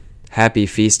Happy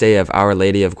feast day of Our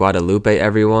Lady of Guadalupe,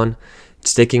 everyone.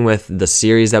 Sticking with the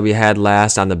series that we had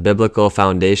last on the biblical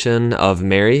foundation of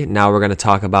Mary, now we're going to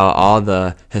talk about all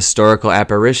the historical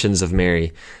apparitions of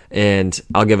Mary. And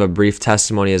I'll give a brief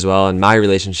testimony as well in my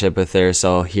relationship with her.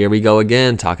 So here we go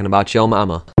again, talking about Yo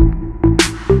Mama.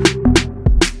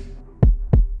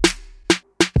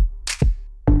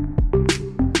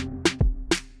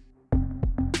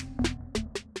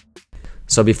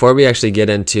 So before we actually get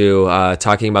into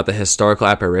talking about the historical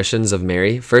apparitions of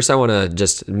Mary, first I want to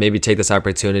just maybe take this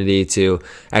opportunity to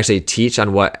actually teach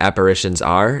on what apparitions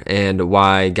are and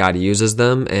why God uses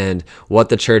them and what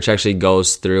the church actually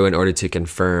goes through in order to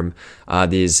confirm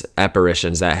these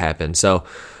apparitions that happen. So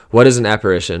what is an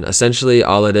apparition? Essentially,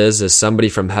 all it is somebody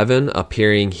from heaven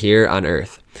appearing here on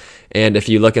earth. And if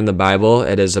you look in the Bible,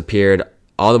 it has appeared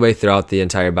all the way throughout the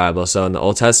entire Bible. So in the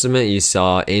Old Testament, you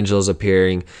saw angels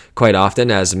appearing quite often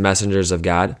as messengers of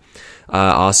God.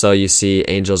 Also, you see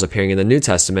angels appearing in the New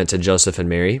Testament to Joseph and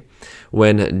Mary.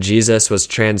 When Jesus was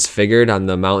transfigured on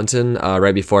the mountain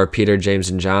right before Peter, James,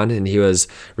 and John, and he was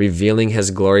revealing his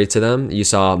glory to them, you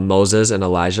saw Moses and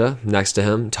Elijah next to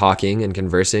him talking and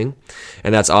conversing.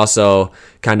 And that's also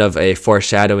kind of a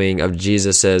foreshadowing of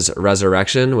Jesus's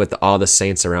resurrection with all the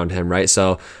saints around him, right?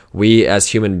 So we as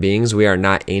human beings, we are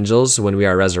not angels. When we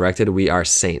are resurrected, we are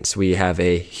saints. We have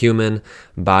a human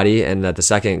body, and at the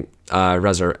second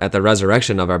at the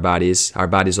resurrection of our bodies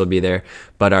will be there,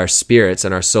 but our spirits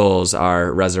and our souls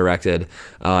are resurrected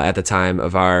at the time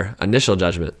of our initial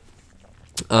judgment.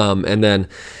 And then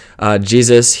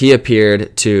Jesus, he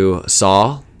appeared to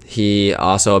Saul. He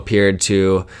also appeared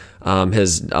to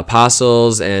his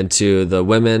apostles and to the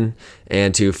women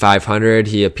and to 500.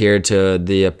 He appeared to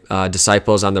the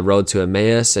disciples on the road to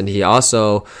Emmaus, and he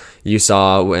also, you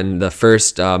saw when the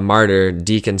first martyr,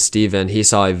 Deacon Stephen, he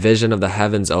saw a vision of the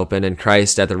heavens open and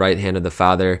Christ at the right hand of the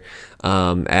Father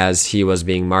as he was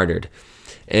being martyred.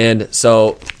 And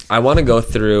so I want to go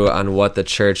through on what the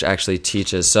church actually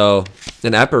teaches. So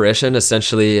an apparition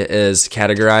essentially is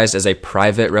categorized as a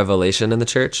private revelation in the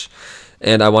church.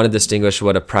 And I want to distinguish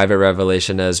what a private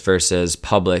revelation is versus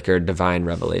public or divine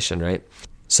revelation, right?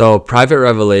 So private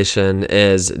revelation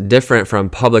is different from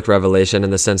public revelation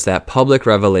in the sense that public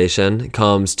revelation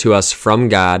comes to us from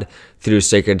God through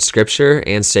sacred scripture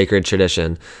and sacred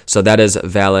tradition. So that is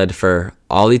valid for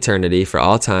all eternity, for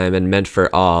all time, and meant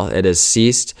for all. It is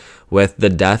ceased with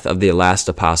the death of the last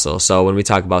apostle. So when we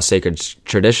talk about sacred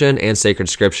tradition and sacred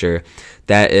scripture,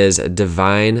 that is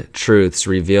divine truths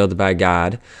revealed by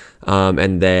God,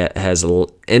 and that has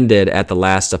ended at the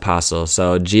last apostle.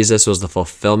 So Jesus was the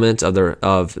fulfillment of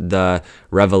the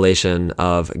revelation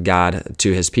of God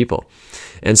to his people.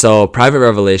 And so private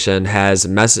revelation has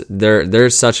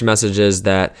there's such messages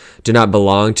that do not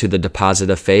belong to the deposit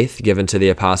of faith given to the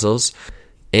apostles.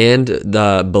 And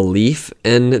the belief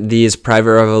in these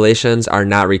private revelations are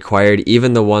not required,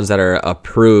 even the ones that are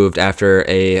approved after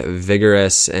a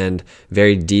vigorous and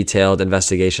very detailed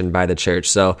investigation by the church.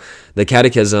 So the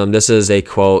Catechism, this is a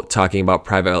quote talking about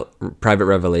private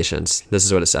revelations. This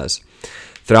is what it says.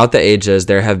 Throughout the ages,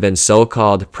 there have been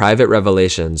so-called private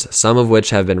revelations, some of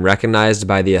which have been recognized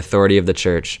by the authority of the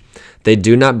church. They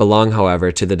do not belong,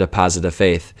 however, to the deposit of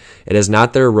faith. It is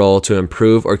not their role to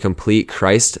improve or complete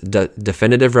Christ's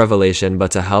definitive revelation,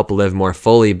 but to help live more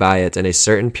fully by it in a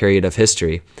certain period of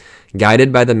history.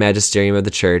 Guided by the magisterium of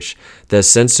the church, the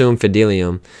Sensum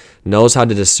Fidelium knows how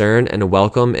to discern and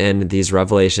welcome in these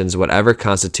revelations whatever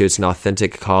constitutes an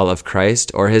authentic call of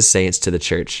Christ or his saints to the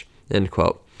church. End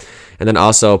quote. And then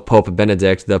also Pope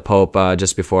Benedict, the Pope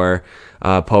just before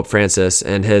Pope Francis,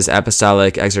 in his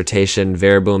apostolic exhortation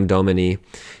Verbum Domini,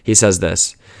 he says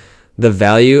this: the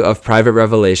value of private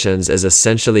revelations is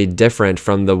essentially different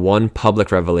from the one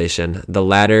public revelation. The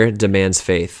latter demands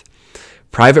faith.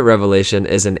 Private revelation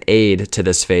is an aid to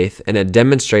this faith, and it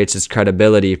demonstrates its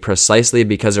credibility precisely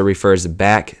because it refers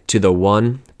back to the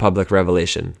one public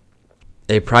revelation.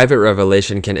 A private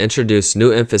revelation can introduce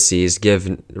new emphases,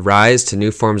 give rise to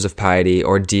new forms of piety,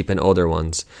 or deepen older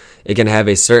ones. It can have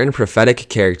a certain prophetic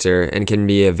character and can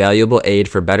be a valuable aid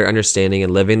for better understanding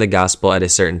and living the gospel at a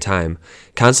certain time.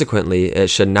 Consequently, it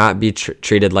should not be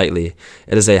treated lightly.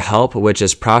 It is a help which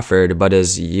is proffered, but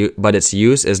its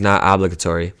use is not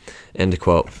obligatory. End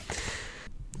quote.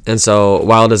 And so,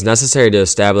 while it is necessary to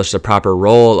establish the proper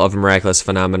role of miraculous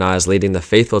phenomena as leading the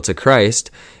faithful to Christ,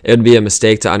 it would be a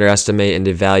mistake to underestimate and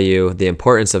devalue the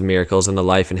importance of miracles in the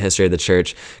life and history of the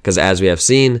church, because as we have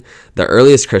seen, the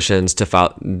earliest Christians,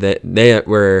 they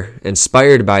were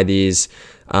inspired by these.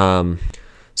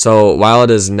 So while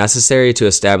it is necessary to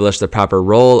establish the proper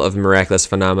role of miraculous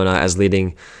phenomena as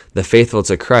leading the faithful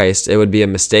to Christ, it would be a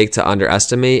mistake to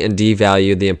underestimate and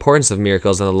devalue the importance of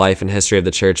miracles in the life and history of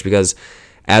the church, because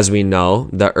as we know,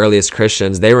 the earliest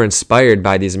Christians, they were inspired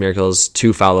by these miracles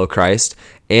to follow Christ,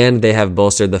 and they have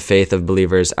bolstered the faith of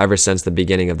believers ever since the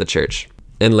beginning of the church.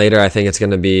 And later, I think it's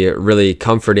going to be really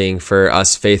comforting for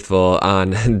us faithful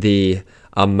on the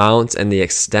amount and the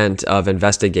extent of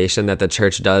investigation that the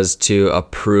church does to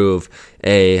approve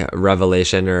a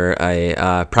revelation or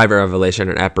a private revelation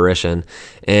or apparition,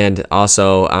 and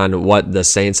also on what the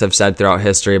saints have said throughout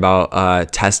history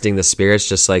about testing the spirits,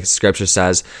 just like Scripture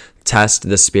says, test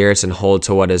the spirits and hold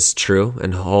to what is true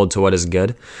and hold to what is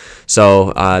good.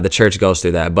 So the church goes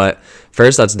through that. But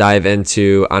first, let's dive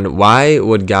into on why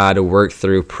would God work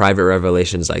through private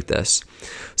revelations like this.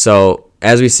 So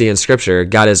as we see in Scripture,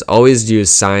 God has always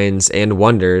used signs and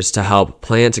wonders to help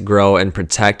plant, grow, and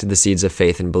protect the seeds of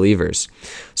faith in believers.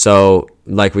 So,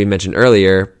 like we mentioned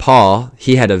earlier, Paul,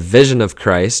 he had a vision of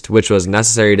Christ, which was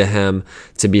necessary to him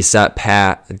to be set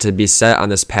on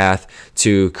this path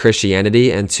to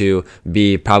Christianity and to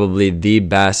be probably the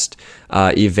best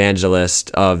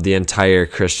evangelist of the entire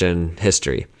Christian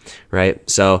history, right?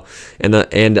 So,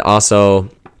 and also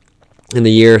in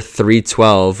the year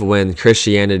 312, when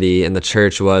Christianity and the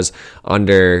church was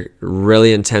under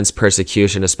really intense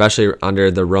persecution, especially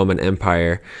under the Roman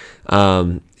Empire,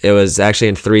 it was actually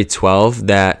in 312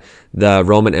 that the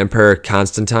Roman Emperor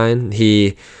Constantine,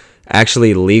 he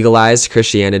actually legalized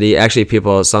Christianity. Actually, a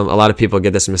lot of people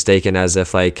get this mistaken as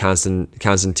if like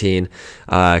Constantine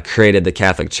created the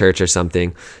Catholic Church or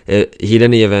something. He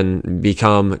didn't even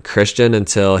become Christian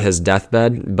until his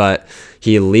deathbed, but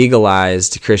he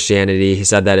legalized Christianity. He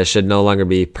said that it should no longer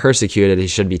be persecuted. He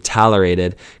should be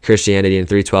tolerated, Christianity, in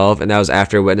 312. And that was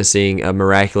after witnessing a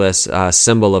miraculous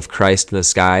symbol of Christ in the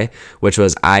sky, which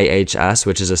was IHS,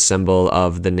 which is a symbol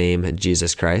of the name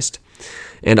Jesus Christ.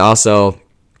 And also,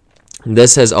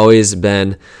 this has always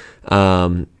been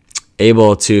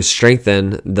able to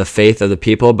strengthen the faith of the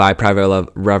people by private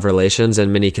revelations,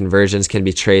 and many conversions can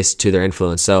be traced to their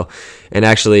influence. So, and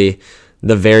actually,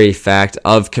 the very fact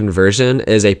of conversion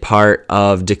is a part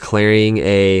of declaring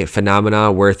a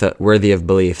phenomena worthy of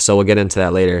belief. So we'll get into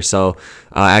that later. So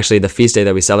actually, the feast day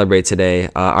that we celebrate today,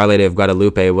 Our Lady of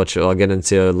Guadalupe, which I'll get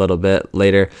into a little bit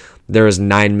later, there was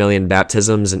 9 million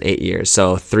baptisms in 8 years.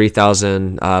 So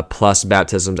 3,000 plus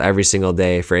baptisms every single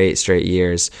day for 8 straight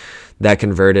years. That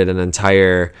converted an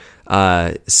entire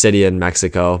city in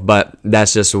Mexico. But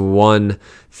that's just one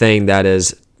thing that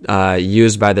is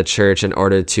used by the church in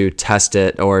order to test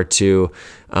it or to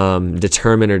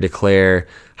determine or declare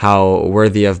how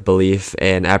worthy of belief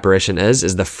an apparition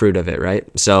is the fruit of it, right?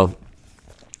 So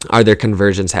are there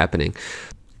conversions happening?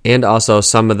 And also,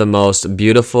 some of the most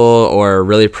beautiful or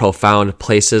really profound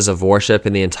places of worship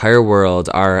in the entire world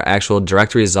are actual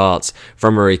direct results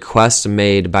from a request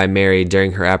made by Mary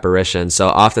during her apparition. So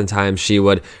oftentimes she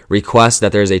would request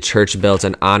that there's a church built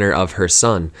in honor of her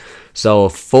son. So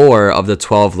 4 of the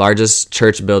 12 largest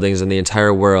church buildings in the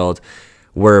entire world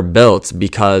were built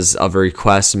because of a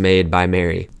request made by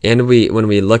Mary. And when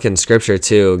we look in Scripture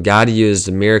too, God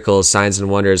used miracles, signs, and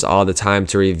wonders all the time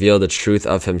to reveal the truth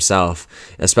of himself.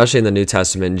 Especially in the New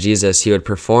Testament, Jesus, he would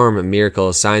perform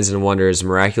miracles, signs, and wonders.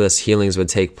 Miraculous healings would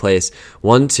take place.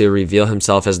 1, to reveal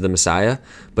himself as the Messiah,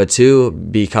 but 2,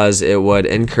 because it would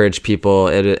encourage people,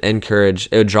 it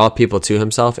would draw people to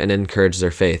himself and encourage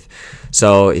their faith.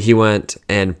 So he went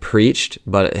and preached,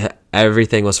 but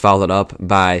everything was followed up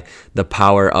by the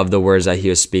power of the words that he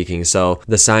was speaking. So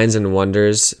the signs and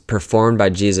wonders performed by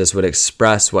Jesus would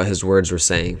express what his words were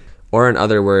saying. Or in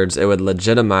other words, it would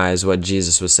legitimize what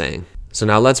Jesus was saying. So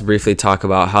now let's briefly talk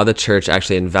about how the church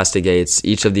actually investigates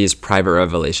each of these private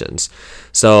revelations.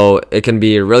 So it can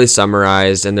be really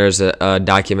summarized, and there's a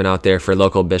document out there for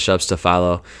local bishops to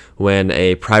follow when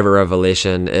a private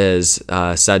revelation is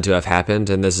said to have happened,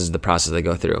 and this is the process they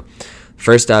go through.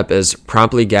 First step is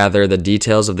promptly gather the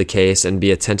details of the case and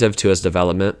be attentive to its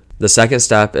development. The second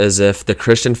step is, if the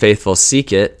Christian faithful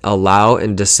seek it, allow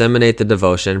and disseminate the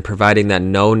devotion, providing that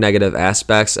no negative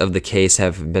aspects of the case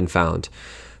have been found.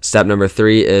 Step number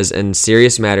 3 is, in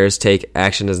serious matters, take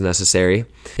action as necessary.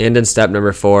 And in step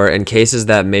number 4, in cases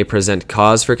that may present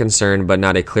cause for concern but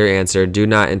not a clear answer, do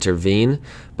not intervene,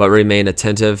 but remain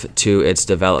attentive to its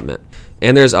development.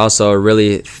 And there's also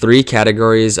really 3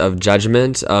 categories of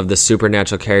judgment of the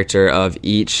supernatural character of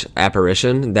each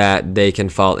apparition that they can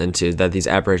fall into, that these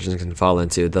apparitions can fall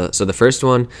into. So the first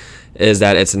one is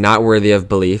that it's not worthy of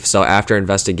belief. So after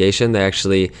investigation, they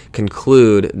actually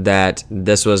conclude that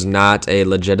this was not a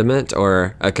legitimate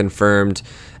or a confirmed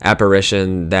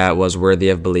apparition that was worthy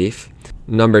of belief.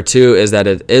 Number two is that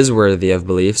it is worthy of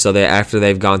belief. So after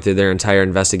they've gone through their entire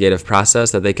investigative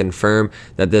process, that they confirm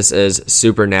that this is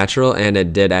supernatural and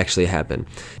it did actually happen.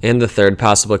 And the third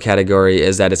possible category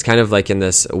is that it's kind of like in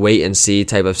this wait and see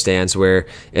type of stance where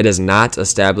it is not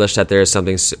established that there is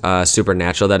something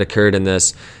supernatural that occurred in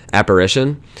this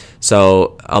apparition.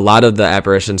 So a lot of the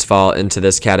apparitions fall into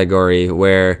this category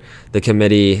where the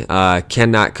committee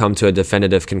cannot come to a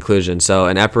definitive conclusion. So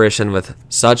an apparition with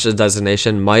such a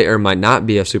designation might or might not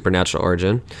be of supernatural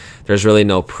origin. There's really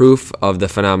no proof of the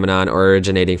phenomenon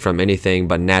originating from anything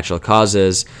but natural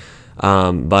causes,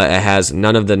 but it has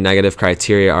none of the negative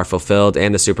criteria are fulfilled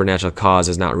and the supernatural cause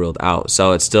is not ruled out.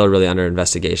 So it's still really under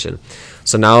investigation.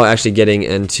 So now actually getting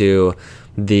into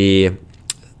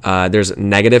there's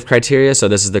negative criteria. So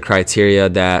this is the criteria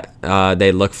that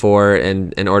they look for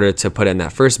in order to put in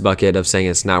that first bucket of saying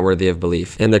it's not worthy of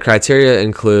belief. And the criteria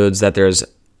includes that there's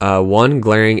one,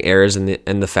 glaring errors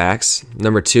in the facts.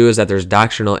 Number two is that there's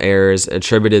doctrinal errors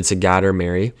attributed to God or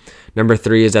Mary. Number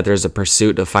three is that there's a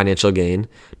pursuit of financial gain.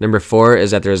 Number four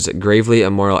is that there's gravely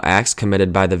immoral acts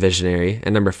committed by the visionary.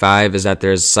 And number five is that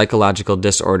there's psychological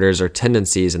disorders or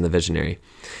tendencies in the visionary.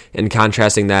 And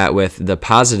contrasting that with the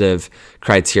positive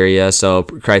criteria, so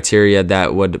criteria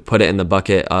that would put it in the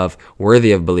bucket of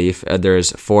worthy of belief,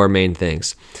 there's four main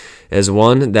things. Is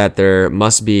one, that there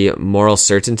must be moral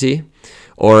certainty,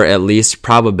 or at least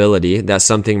probability that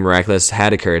something miraculous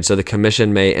had occurred. So the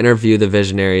commission may interview the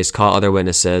visionaries, call other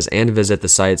witnesses, and visit the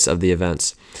sites of the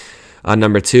events.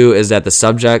 Number two is that the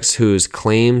subjects whose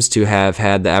claims to have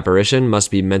had the apparition must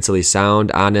be mentally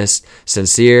sound, honest,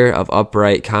 sincere, of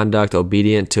upright conduct,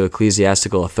 obedient to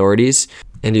ecclesiastical authorities.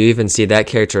 And you even see that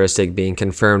characteristic being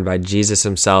confirmed by Jesus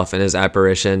himself in his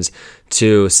apparitions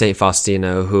to St.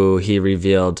 Faustina, who he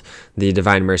revealed the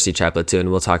Divine Mercy Chaplet to, and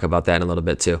we'll talk about that in a little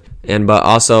bit too. But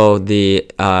also the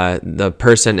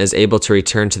person is able to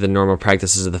return to the normal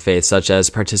practices of the faith, such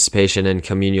as participation in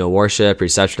communal worship,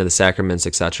 reception of the sacraments,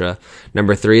 etc.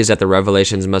 Number three is that the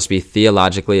revelations must be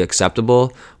theologically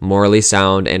acceptable, morally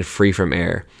sound, and free from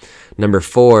error. Number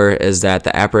four is that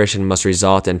the apparition must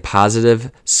result in positive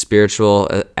spiritual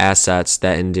assets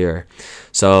that endure.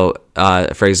 So,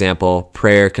 for example,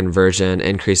 prayer, conversion,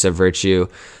 increase of virtue,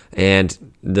 and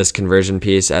this conversion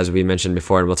piece, as we mentioned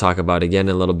before, and we'll talk about again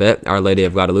in a little bit, Our Lady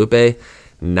of Guadalupe,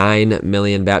 9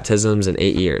 million baptisms in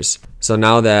 8 years. So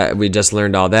now that we just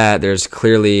learned all that, there's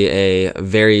clearly a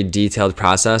very detailed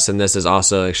process, and this is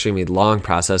also an extremely long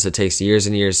process. It takes years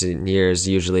and years and years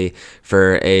usually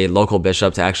for a local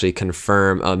bishop to actually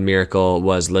confirm a miracle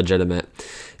was legitimate.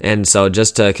 And so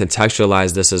just to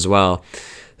contextualize this as well,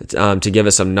 to give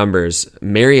us some numbers,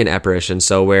 Marian apparitions,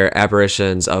 so where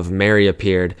apparitions of Mary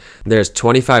appeared, there's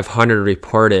 2,500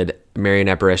 reported Marian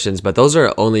apparitions, but those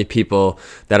are only people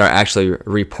that are actually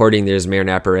reporting these Marian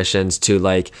apparitions to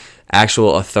like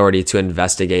actual authority to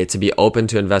investigate, to be open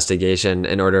to investigation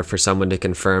in order for someone to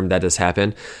confirm that this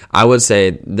happened. I would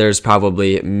say there's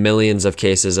probably millions of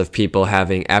cases of people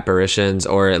having apparitions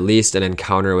or at least an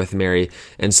encounter with Mary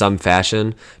in some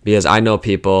fashion, because I know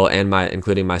people, and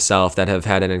including myself, that have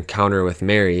had an encounter with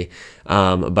Mary,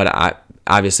 but I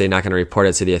obviously not going to report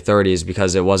it to the authorities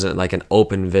because it wasn't like an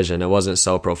open vision. It wasn't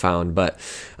so profound. But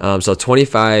so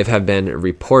 25 have been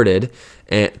reported,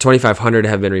 and 2,500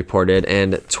 have been reported,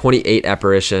 and 28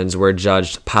 apparitions were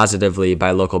judged positively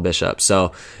by local bishops.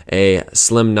 So a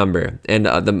slim number.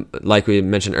 And like we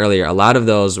mentioned earlier, a lot of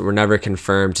those were never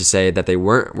confirmed to say that they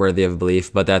weren't worthy of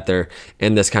belief, but that they're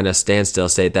in this kind of standstill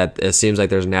state that it seems like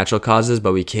there's natural causes,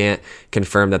 but we can't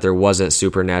confirm that there wasn't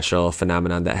supernatural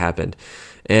phenomenon that happened.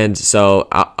 And so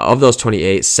of those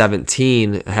 28,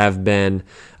 17 have been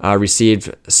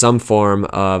received some form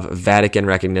of Vatican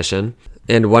recognition.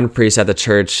 And one priest at the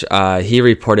church, he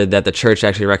reported that the church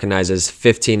actually recognizes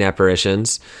 15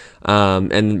 apparitions.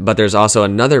 But there's also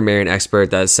another Marian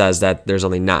expert that says that there's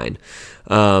only 9.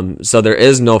 So there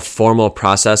is no formal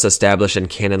process established in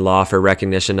canon law for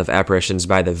recognition of apparitions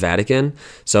by the Vatican.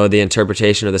 So the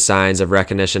interpretation of the signs of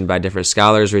recognition by different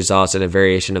scholars results in a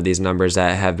variation of these numbers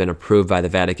that have been approved by the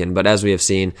Vatican. But as we have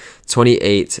seen,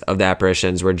 28 of the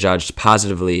apparitions were judged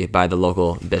positively by the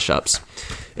local bishops.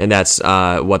 And that's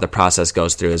what the process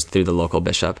goes through, is through the local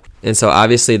bishop. And so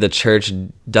obviously the church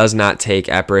does not take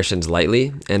apparitions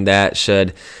lightly, and that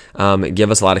should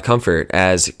give us a lot of comfort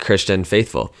as Christian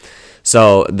faithful.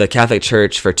 So the Catholic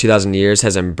Church for 2,000 years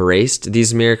has embraced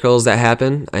these miracles that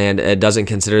happen, and it doesn't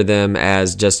consider them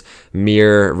as just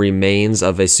mere remains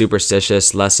of a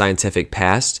superstitious, less scientific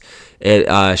past.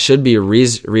 It should be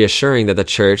reassuring that the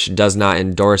Church does not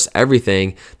endorse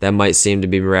everything that might seem to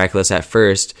be miraculous at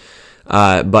first,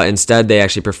 but instead they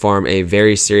actually perform a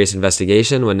very serious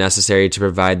investigation when necessary to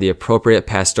provide the appropriate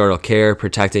pastoral care,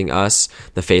 protecting us,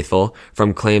 the faithful,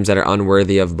 from claims that are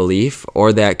unworthy of belief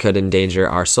or that could endanger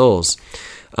our souls.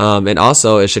 And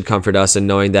also, it should comfort us in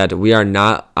knowing that we are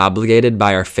not obligated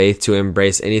by our faith to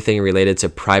embrace anything related to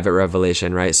private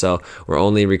revelation, right? So we're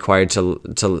only required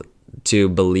to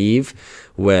believe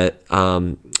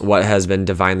what has been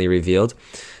divinely revealed.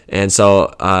 And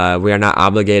so we are not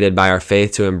obligated by our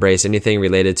faith to embrace anything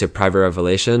related to private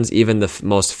revelations, even the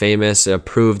most famous,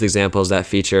 approved examples that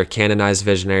feature canonized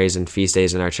visionaries and feast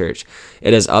days in our church.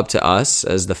 It is up to us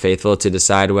as the faithful to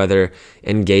decide whether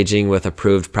engaging with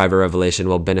approved private revelation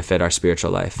will benefit our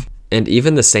spiritual life. And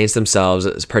even the saints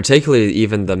themselves, particularly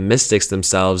even the mystics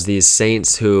themselves, these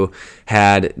saints who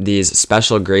had these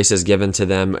special graces given to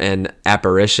them and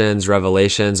apparitions,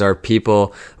 revelations, or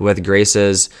people with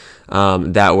graces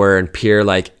that were in pure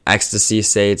like ecstasy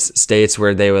states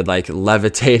where they would like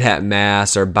levitate at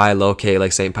mass or bilocate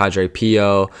like St. Padre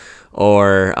Pio,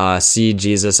 or see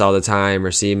Jesus all the time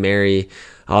or see Mary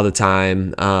all the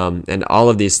time, and all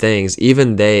of these things,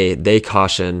 even they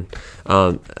caution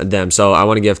them. So I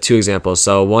want to give two examples.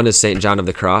 So one is St. John of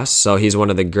the Cross. So he's one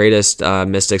of the greatest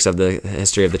mystics of the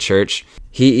history of the church.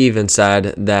 He even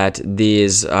said that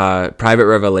these private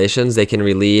revelations, they can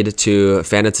lead to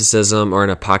fanaticism or an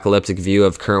apocalyptic view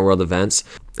of current world events.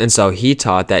 And so he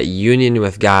taught that union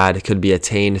with God could be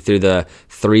attained through the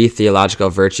three theological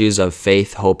virtues of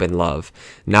faith, hope, and love,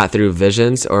 not through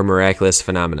visions or miraculous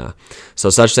phenomena. So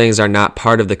such things are not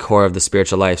part of the core of the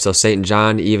spiritual life. So St.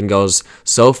 John even goes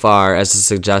so far as to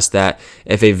suggest that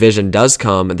if a vision does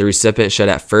come, the recipient should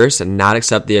at first not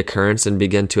accept the occurrence and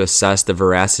begin to assess the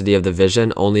veracity of the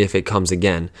vision only if it comes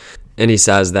again. And he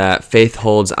says that faith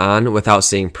holds on without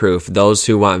seeing proof. Those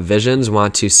who want visions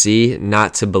want to see,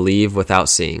 not to believe without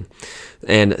seeing.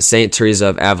 And St. Teresa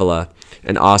of Avila,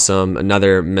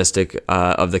 another mystic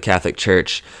of the Catholic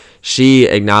Church, she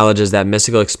acknowledges that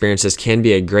mystical experiences can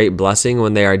be a great blessing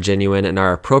when they are genuine and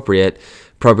are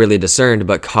appropriately discerned,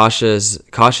 but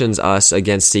cautions us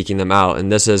against seeking them out.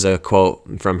 And this is a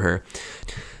quote from her.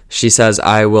 She says,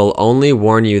 "I will only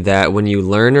warn you that when you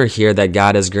learn or hear that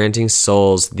God is granting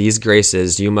souls these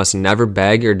graces, you must never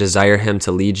beg or desire him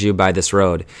to lead you by this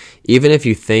road, even if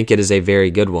you think it is a very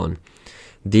good one.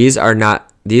 These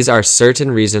are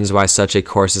certain reasons why such a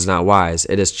course is not wise.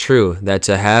 It is true that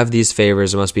to have these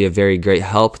favors must be a very great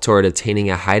help toward attaining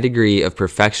a high degree of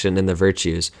perfection in the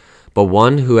virtues. But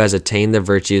one who has attained the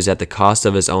virtues at the cost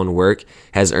of his own work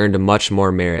has earned much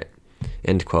more merit."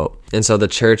 End quote. And so the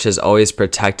church has always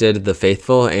protected the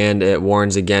faithful, and it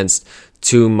warns against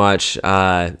too much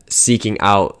seeking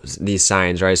out these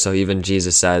signs, right? So even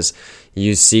Jesus says,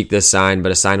 you seek this sign,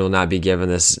 but a sign will not be given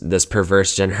this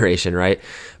perverse generation, right?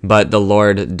 But the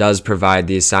Lord does provide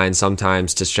these signs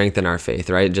sometimes to strengthen our faith,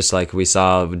 right? Just like we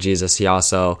saw with Jesus, he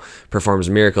also performs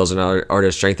miracles in order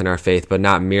to strengthen our faith, but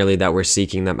not merely that we're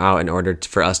seeking them out in order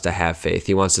for us to have faith.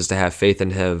 He wants us to have faith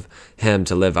in him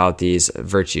to live out these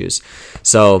virtues.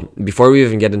 So before we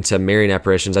even get into Marian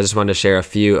apparitions, I just wanted to share a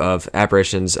few of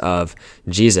apparitions of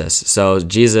Jesus. So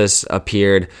Jesus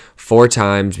appeared 4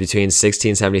 times between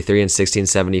 1673 and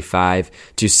 1675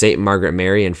 to Saint Margaret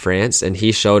Mary in France, and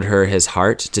he showed her his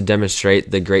heart to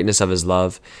demonstrate the greatness of his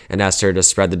love and asked her to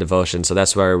spread the devotion. So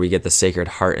that's where we get the Sacred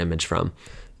Heart image from.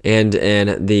 And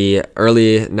in the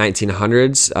early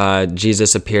 1900s,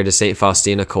 Jesus appeared to St.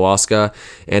 Faustina Kowalska,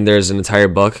 and there's an entire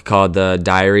book called The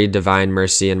Diary, Divine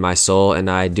Mercy in My Soul, and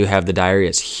I do have the diary.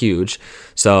 It's huge.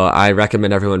 So I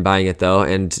recommend everyone buying it, though,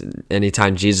 and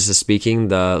anytime Jesus is speaking,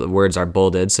 the words are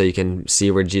bolded, so you can see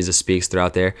where Jesus speaks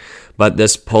throughout there. But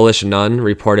this Polish nun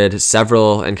reported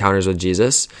several encounters with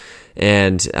Jesus,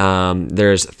 and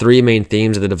there's 3 main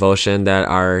themes of the devotion that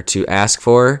are to ask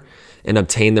for and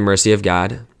obtain the mercy of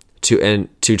God, to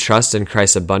trust in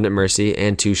Christ's abundant mercy,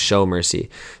 and to show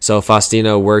mercy. So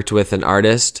Faustina worked with an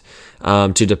artist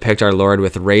to depict our Lord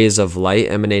with rays of light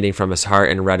emanating from his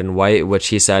heart in red and white, which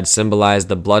he said symbolized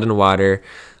the blood and water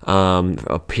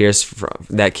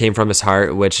that came from his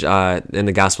heart, which in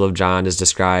the Gospel of John is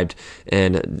described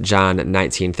in John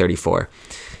 19:34.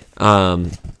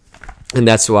 And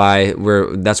that's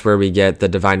where we get the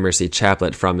Divine Mercy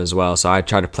Chaplet from as well. So I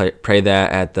try to pray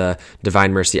that at the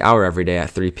Divine Mercy Hour every day at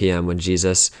 3 p.m. when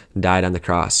Jesus died on the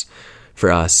cross for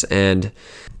us. And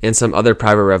in some other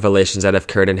private revelations that have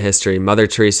occurred in history, Mother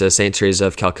Teresa, St. Teresa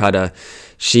of Calcutta,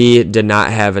 she did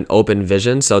not have an open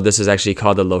vision. So this is actually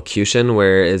called a locution,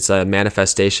 where it's a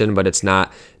manifestation, but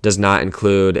does not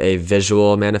include a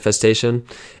visual manifestation.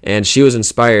 And she was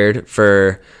inspired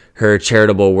for her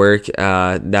charitable work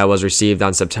that was received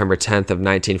on September 10th of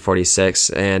 1946.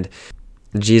 And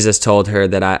Jesus told her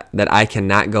that I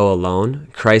cannot go alone.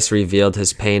 Christ revealed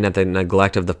his pain at the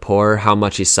neglect of the poor, how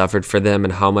much he suffered for them,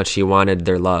 and how much he wanted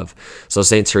their love. So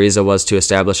St. Teresa was to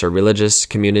establish a religious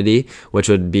community, which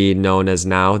would be known as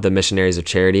now the Missionaries of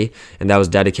Charity, and that was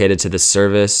dedicated to the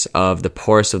service of the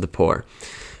poorest of the poor.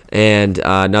 And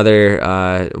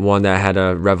another one that had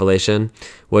a revelation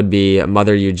would be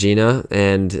Mother Eugenia,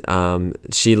 and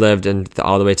she lived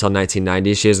all the way till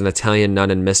 1990. She was an Italian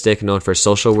nun and mystic known for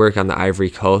social work on the Ivory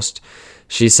Coast.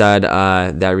 She said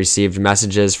that received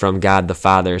messages from God the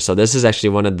Father. So this is actually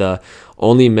one of the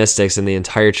only mystics in the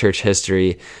entire church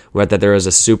history where that there was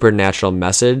a supernatural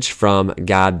message from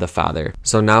God the Father.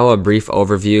 So now a brief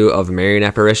overview of Marian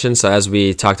apparitions. So as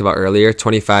we talked about earlier,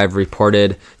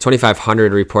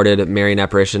 2,500 reported Marian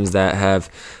apparitions that have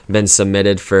been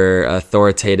submitted for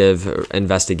authoritative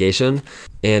investigation.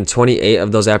 And 28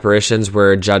 of those apparitions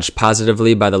were judged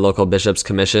positively by the local bishops'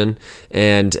 commission,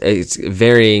 and it's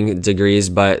varying degrees,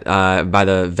 but by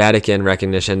the Vatican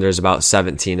recognition, there's about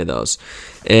 17 of those.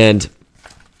 And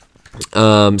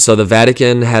so the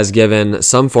Vatican has given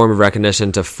some form of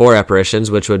recognition to 4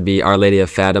 apparitions, which would be Our Lady of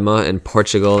Fatima in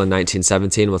Portugal in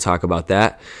 1917. We'll talk about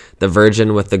that. The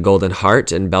Virgin with the Golden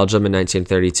Heart in Belgium in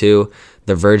 1932.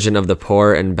 The Virgin of the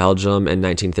Poor in Belgium in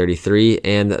 1933.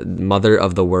 And Mother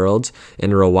of the World in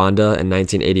Rwanda in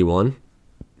 1981.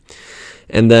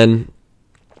 And then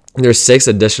there's 6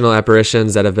 additional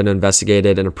apparitions that have been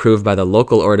investigated and approved by the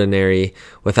local ordinary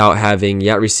without having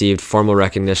yet received formal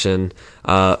recognition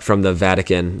from the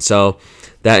Vatican. So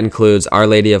that includes Our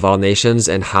Lady of All Nations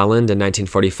in Holland in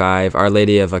 1945, Our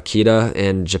Lady of Akita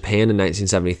in Japan in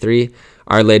 1973,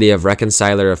 Our Lady of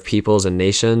Reconciler of Peoples and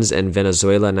Nations in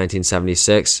Venezuela in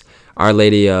 1976, Our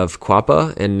Lady of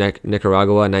Cuapa in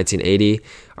Nicaragua in 1980,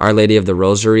 Our Lady of the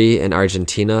Rosary in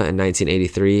Argentina in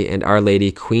 1983, and Our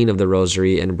Lady Queen of the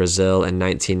Rosary in Brazil in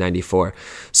 1994.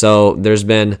 So there's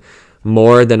been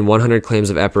more than 100 claims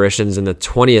of apparitions in the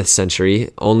 20th century.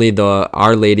 Only the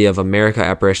Our Lady of America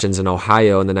apparitions in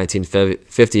Ohio in the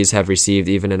 1950s have received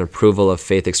even an approval of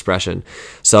faith expression.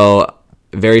 So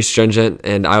very stringent,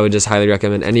 and I would just highly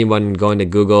recommend anyone going to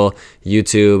Google,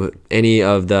 YouTube, any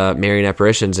of the Marian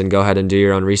apparitions and go ahead and do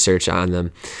your own research on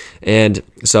them. And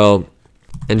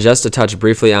just to touch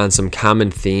briefly on some common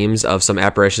themes of some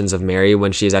apparitions of Mary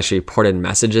when she's actually reported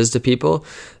messages to people.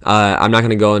 I'm not going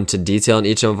to go into detail in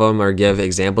each of them or give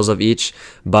examples of each,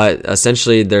 but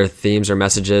essentially their themes or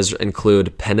messages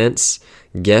include penance,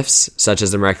 gifts such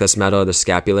as the miraculous medal or the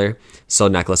scapular, so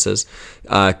necklaces,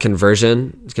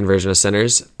 conversion of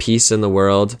sinners, peace in the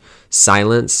world,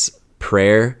 silence,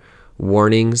 prayer,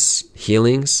 warnings,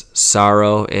 healings,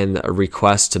 sorrow, and a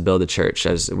request to build a church,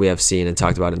 as we have seen and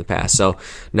talked about in the past. So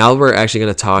now we're actually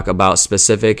going to talk about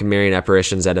specific Marian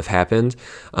apparitions that have happened.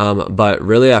 But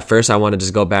really at first I want to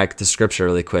just go back to scripture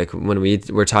really quick. When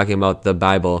we're talking about the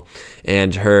Bible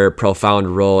and her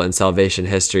profound role in salvation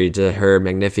history, to her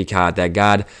Magnificat, that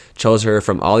God chose her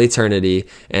from all eternity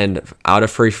and out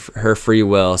of her free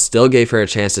will still gave her a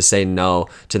chance to say no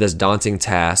to this daunting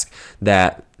task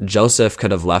that Joseph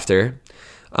could have left her,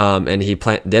 and he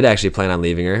did actually plan on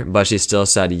leaving her, but she still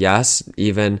said yes,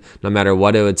 even no matter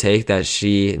what it would take, that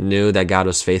she knew that God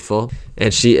was faithful.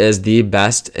 And she is the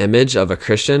best image of a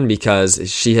Christian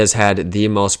because she has had the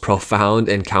most profound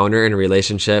encounter and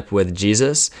relationship with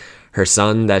Jesus, her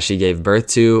son that she gave birth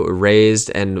to, raised,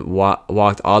 and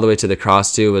walked all the way to the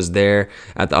cross to, was there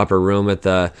at the upper room with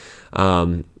the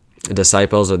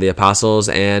disciples or the apostles,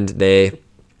 and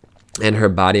her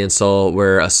body and soul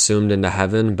were assumed into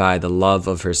heaven by the love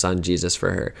of her son Jesus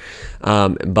for her.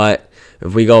 But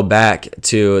if we go back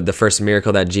to the first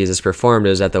miracle that Jesus performed,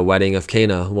 it was at the wedding of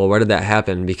Cana. Well, where did that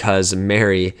happen? Because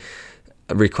Mary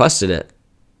requested it.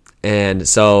 And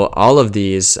so all of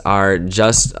these are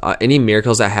just any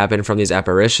miracles that happen from these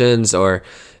apparitions or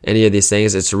any of these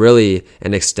things. It's really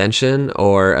an extension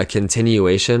or a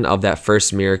continuation of that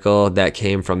first miracle that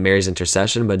came from Mary's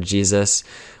intercession, but Jesus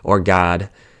or God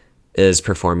is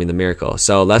performing the miracle.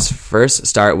 So let's first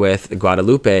start with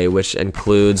Guadalupe, which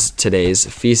includes today's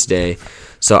feast day.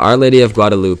 So Our Lady of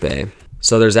Guadalupe.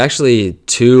 So there's actually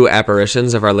 2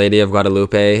 apparitions of Our Lady of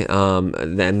Guadalupe,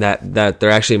 and that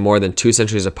they're actually more than 2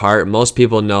 centuries apart. Most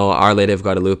people know Our Lady of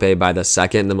Guadalupe by the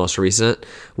second, the most recent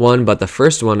one, but the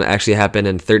first one actually happened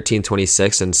in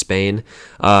 1326 in Spain,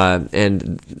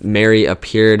 and Mary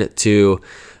appeared to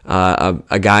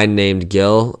a guy named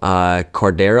Gil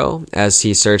Cordero as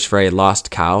he searched for a lost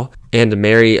cow. And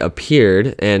Mary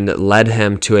appeared and led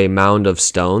him to a mound of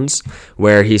stones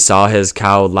where he saw his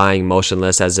cow lying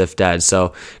motionless as if dead.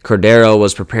 So Cordero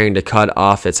was preparing to cut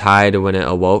off its hide when it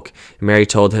awoke. Mary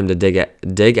told him to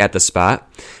dig at the spot.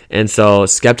 And so,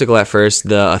 skeptical at first,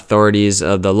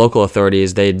 the local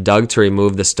authorities, they dug to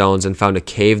remove the stones and found a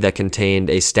cave that contained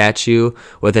a statue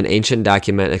with an ancient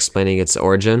document explaining its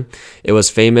origin. It was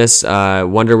famous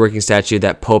wonder-working statue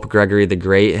that Pope Gregory the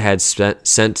Great had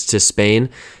sent to Spain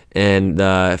in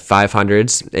the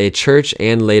 500s. A church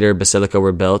and later basilica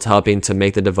were built, helping to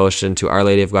make the devotion to Our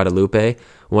Lady of Guadalupe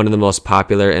one of the most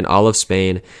popular in all of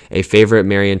Spain, a favorite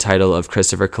Marian title of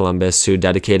Christopher Columbus, who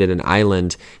dedicated an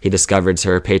island he discovered to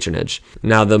her patronage.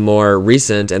 Now, the more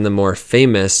recent and the more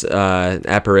famous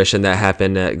apparition that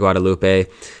happened at Guadalupe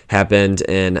happened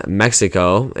in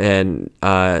Mexico, and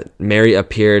Mary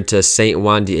appeared to Saint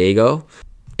Juan Diego.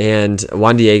 And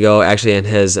Juan Diego, actually in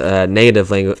his native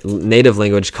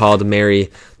language, called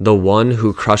Mary the one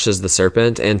who crushes the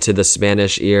serpent, and to the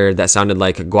Spanish ear that sounded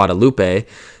like Guadalupe,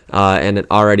 and an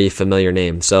already familiar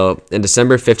name. So in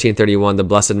December 1531, the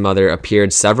Blessed Mother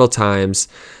appeared several times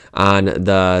on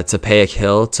the Tepeyac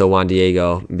Hill to Juan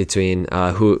Diego,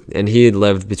 and he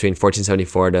lived between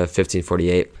 1474 to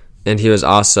 1548. And he was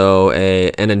also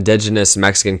an indigenous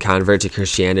Mexican convert to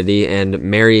Christianity, and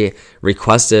Mary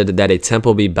requested that a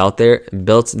temple be built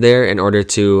there in order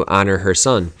to honor her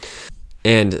son.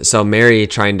 And so Mary,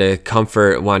 trying to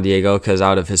comfort Juan Diego, because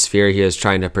out of his fear he was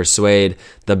trying to persuade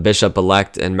the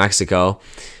bishop-elect in Mexico,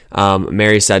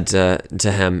 Mary said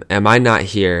to him, "Am I not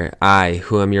here, I,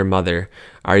 who am your mother?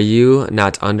 Are you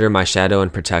not under my shadow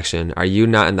and protection? Are you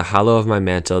not in the hollow of my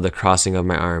mantle, the crossing of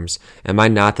my arms? Am I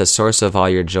not the source of all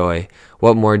your joy?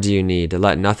 What more do you need?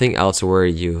 Let nothing else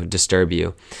worry you, disturb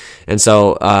you." And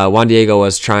so Juan Diego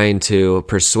was trying to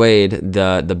persuade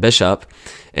the bishop,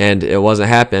 and it wasn't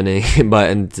happening.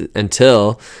 But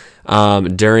until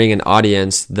during an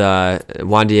audience,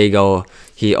 Juan Diego,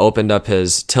 he opened up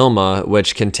his tilma,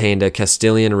 which contained a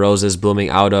Castilian roses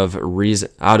blooming out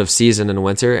of season in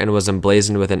winter, and was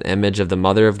emblazoned with an image of the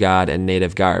Mother of God in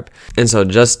native garb. And so,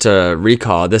 just to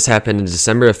recall, this happened in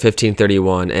December of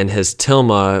 1531, and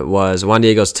Juan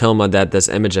Diego's tilma that this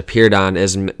image appeared on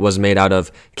was made out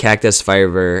of cactus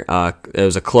fiber. It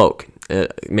was a cloak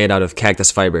made out of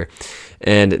cactus fiber.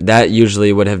 And that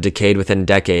usually would have decayed within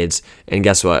decades. And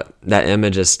guess what? That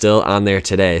image is still on there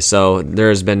today. So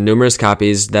there's been numerous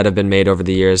copies that have been made over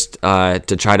the years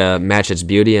to try to match its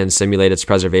beauty and simulate its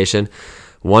preservation.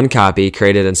 One copy,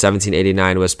 created in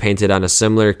 1789, was painted on a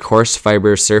similar coarse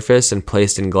fiber surface and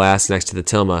placed in glass next to the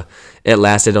tilma. It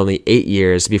lasted only 8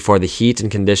 years before the heat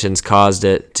and conditions caused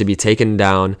it to be taken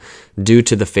down due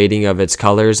to the fading of its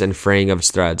colors and fraying of its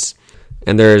threads.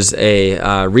 And there's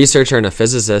a researcher and a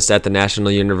physicist at the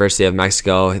National University of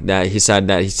Mexico that he said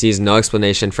that he sees no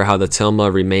explanation for how the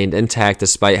tilma remained intact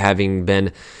despite having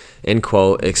been, in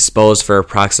quote, exposed for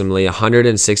approximately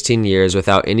 116 years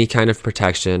without any kind of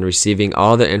protection, receiving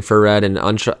all the infrared and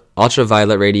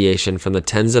ultraviolet radiation from the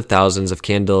tens of thousands of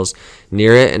candles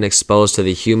near it and exposed to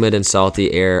the humid and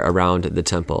salty air around the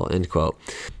temple, end quote.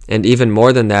 And even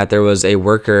more than that, there was a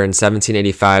worker in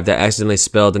 1785 that accidentally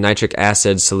spilled a nitric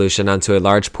acid solution onto a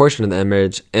large portion of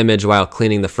the image while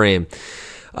cleaning the frame.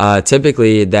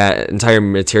 Typically, that entire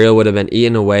material would have been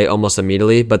eaten away almost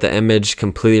immediately, but the image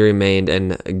completely remained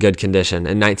in good condition.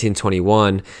 In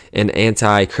 1921, an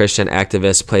anti-Christian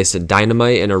activist placed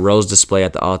dynamite in a rose display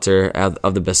at the altar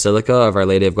of the Basilica of Our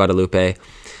Lady of Guadalupe.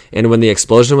 And when the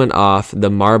explosion went off, the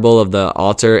marble of the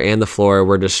altar and the floor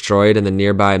were destroyed and the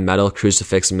nearby metal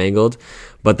crucifix mangled,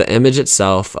 but the image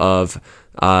itself on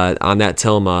that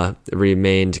tilma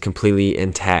remained completely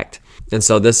intact. And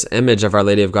so this image of Our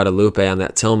Lady of Guadalupe on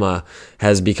that tilma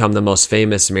has become the most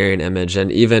famous Marian image.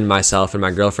 And even myself and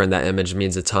my girlfriend, that image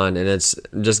means a ton. And it's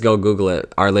just go Google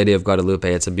it, Our Lady of Guadalupe.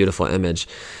 It's a beautiful image.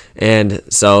 And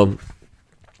so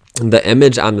the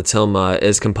image on the tilma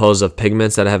is composed of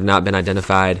pigments that have not been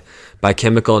identified by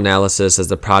chemical analysis as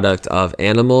the product of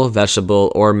animal,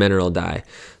 vegetable, or mineral dye.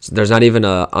 So there's not even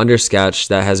an undersketch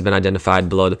that has been identified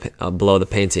below the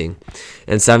painting.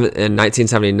 In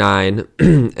 1979,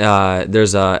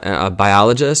 there's a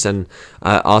biologist and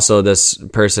also this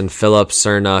person, Philip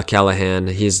Cerna Callahan.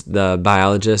 He's the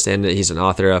biologist and he's an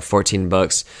author of 14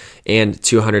 books and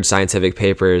 200 scientific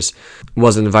papers,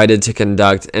 was invited to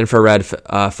conduct infrared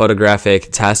photographic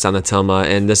tests on the tilma,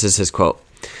 and this is his quote.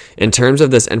 "In terms of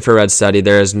this infrared study,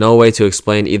 there is no way to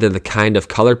explain either the kind of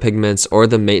color pigments or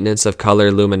the maintenance of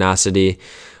color luminosity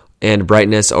and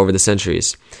brightness over the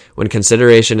centuries. When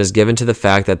consideration is given to the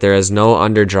fact that there is no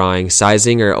underdrawing,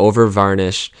 sizing, or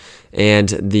over-varnish, and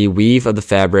the weave of the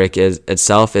fabric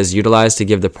itself is utilized to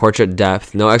give the portrait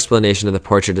depth. No explanation of the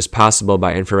portrait is possible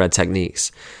by infrared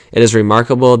techniques. It is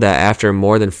remarkable that after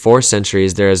more than 4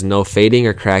 centuries, there is no fading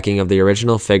or cracking of the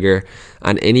original figure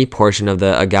on any portion of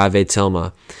the agave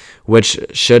tilma, which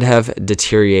should have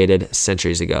deteriorated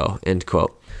centuries ago, end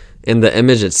quote. And the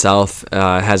image itself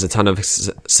has a ton of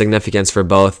significance for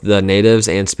both the natives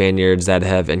and Spaniards that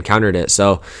have encountered it.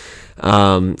 So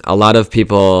a lot of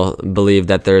people believe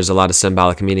that there's a lot of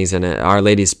symbolic meanings in it. Our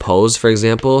Lady's pose, for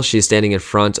example, she's standing in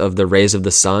front of the rays of the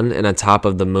sun and on top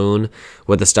of the moon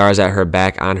with the stars at her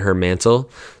back on her mantle,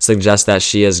 suggests that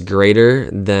she is greater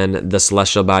than the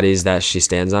celestial bodies that she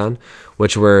stands on,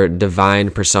 which were divine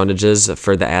personages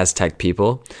for the Aztec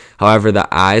people. However, the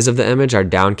eyes of the image are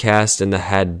downcast and the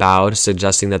head bowed,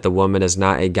 suggesting that the woman is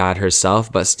not a god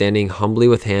herself, but standing humbly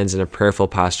with hands in a prayerful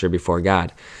posture before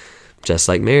God, just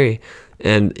like Mary.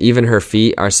 And even her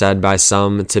feet are said by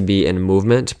some to be in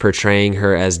movement, portraying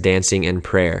her as dancing in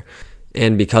prayer.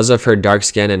 And because of her dark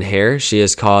skin and hair, she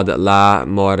is called La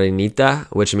Morenita,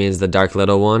 which means the dark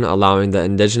little one, allowing the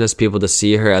indigenous people to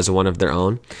see her as one of their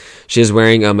own. She is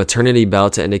wearing a maternity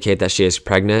belt to indicate that she is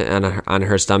pregnant, and on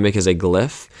her stomach is a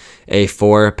glyph, a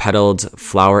 4-petaled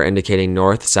flower indicating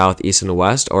north, south, east, and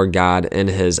west, or God in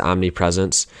his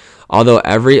omnipresence. Although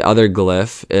every other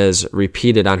glyph is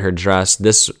repeated on her dress,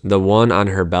 the one on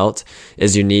her belt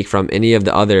is unique from any of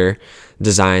the other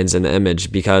designs in the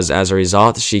image, because as a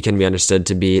result, she can be understood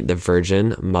to be the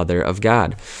Virgin Mother of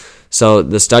God. So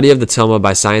the study of the tilma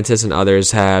by scientists and others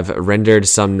have rendered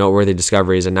some noteworthy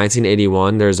discoveries. In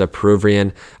 1981, there's a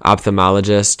Peruvian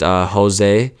ophthalmologist,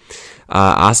 Jose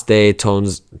Aste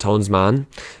Tonsman,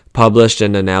 published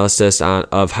an analysis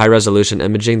of high-resolution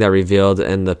imaging that revealed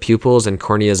in the pupils and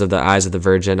corneas of the eyes of the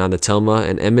Virgin on the tilma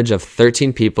an image of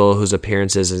 13 people whose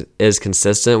appearance is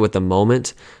consistent with the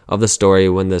moment of the story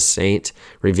when the saint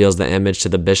reveals the image to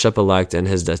the bishop-elect and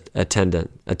his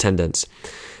attendants.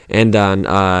 And further,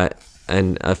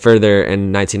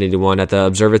 in 1981, at the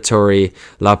Observatory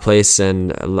La Place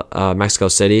in Mexico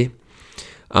City,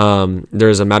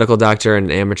 there's a medical doctor and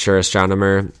an amateur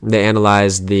astronomer. They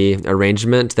analyzed the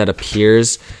arrangement that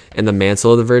appears in the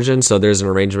mantle of the Virgin. So there's an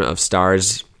arrangement of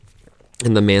stars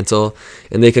in the mantle,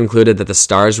 and they concluded that the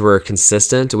stars were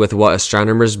consistent with what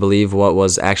astronomers believe what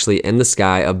was actually in the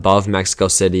sky above Mexico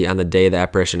City on the day the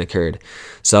apparition occurred.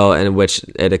 So, in which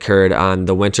it occurred on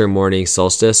the winter morning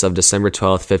solstice of December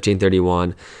 12th,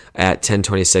 1531 at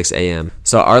 10:26 a.m.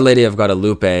 So Our Lady of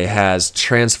Guadalupe has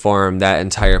transformed that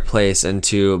entire place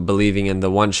into believing in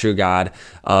the one true God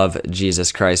of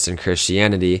Jesus Christ and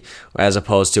Christianity, as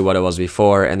opposed to what it was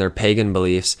before and their pagan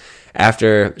beliefs.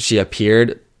 After she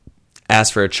appeared,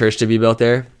 asked for a church to be built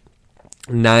there,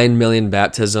 9 million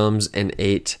baptisms in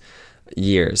 8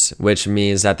 years, which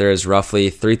means that there is roughly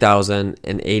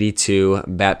 3,082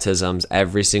 baptisms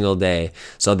every single day.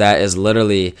 So that is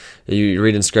literally, you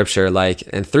read in scripture, like,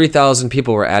 and 3,000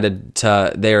 people were added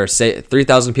to,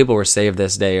 3,000 people were saved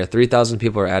this day, or 3,000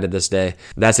 people were added this day.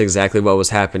 That's exactly what was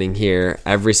happening here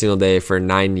every single day for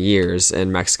 9 years in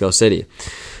Mexico City.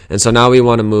 And so now we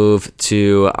want to move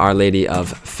to Our Lady of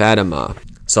Fatima.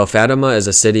 So Fatima is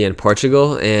a city in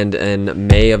Portugal, and in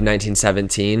May of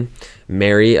 1917,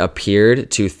 Mary appeared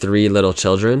to 3 little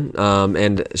children,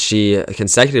 and she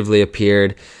consecutively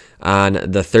appeared on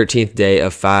the 13th day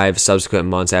of 5 subsequent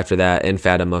months after that in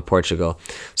Fatima, Portugal.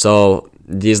 So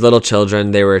these little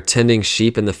children, they were tending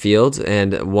sheep in the field,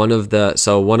 and one of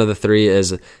the 3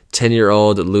 is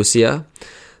 10-year-old Lucia.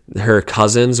 Her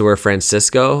cousins were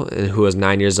Francisco, who was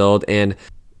 9 years old, and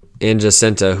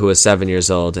Jacinta, who was 7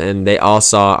 years old, and they all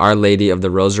saw Our Lady of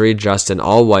the Rosary dressed in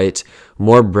all white,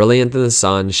 more brilliant than the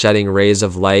sun, shedding rays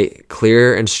of light,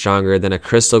 clearer and stronger than a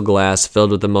crystal glass filled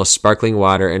with the most sparkling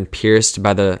water and pierced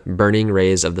by the burning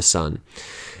rays of the sun.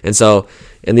 And so,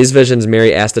 in these visions,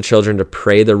 Mary asked the children to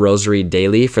pray the Rosary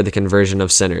daily for the conversion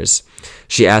of sinners.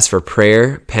 She asked for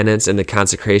prayer, penance, and the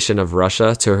consecration of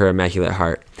Russia to her Immaculate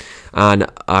Heart. On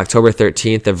October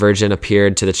 13th, the Virgin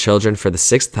appeared to the children for the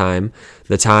 6th time,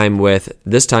 this time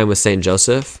with Saint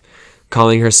Joseph,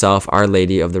 calling herself Our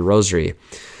Lady of the Rosary.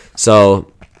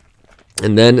 So,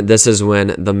 and then this is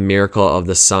when the miracle of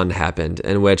the sun happened,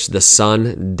 in which the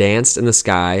sun danced in the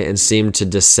sky and seemed to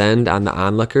descend on the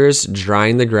onlookers,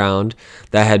 drying the ground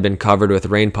that had been covered with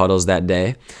rain puddles that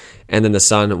day, and then the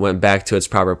sun went back to its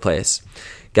proper place.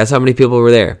 Guess how many people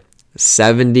were there?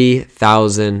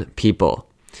 70,000 people.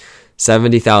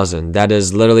 70,000. That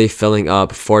is literally filling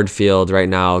up Ford Field right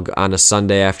now on a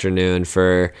Sunday afternoon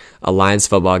for a Lions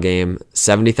football game.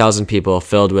 70,000 people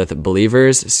filled with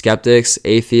believers, skeptics,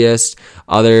 atheists,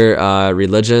 other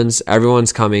religions.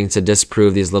 Everyone's coming to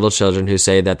disprove these little children who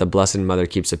say that the Blessed Mother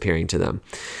keeps appearing to them.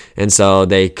 And so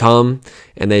they come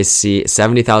and they see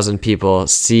 70,000 people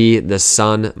see the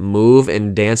sun move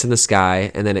and dance in the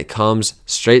sky, and then it comes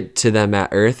straight to them at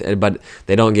earth, but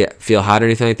they don't feel hot or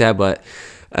anything like that. But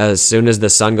as soon as the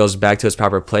sun goes back to its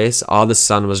proper place, all the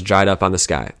sun was dried up on the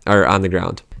sky or on the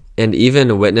ground. And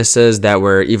even witnesses that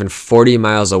were even 40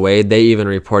 miles away, they even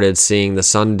reported seeing the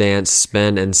sun dance,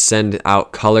 spin, and send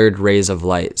out colored rays of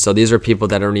light. So these are people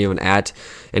that aren't even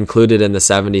included in the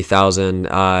 70,000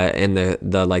 in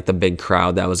the big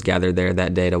crowd that was gathered there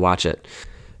that day to watch it.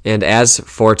 And as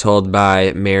foretold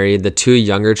by Mary, the two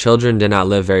younger children did not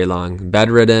live very long.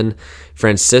 Bedridden,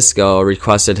 Francisco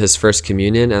requested his first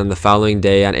communion, and the following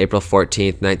day, on April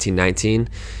 14th, 1919,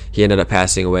 he ended up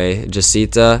passing away.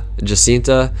 Jacinta,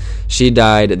 she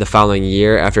died the following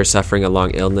year after suffering a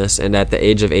long illness, and at the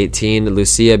age of 18,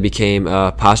 Lucia became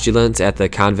a postulant at the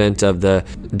convent of the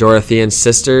Dorothean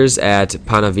Sisters at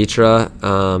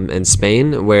Panavitra in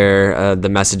Spain, where the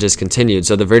messages continued.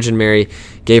 So the Virgin Mary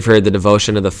gave her the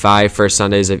devotion of the 5 first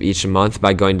Sundays of each month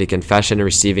by going to confession and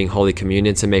receiving Holy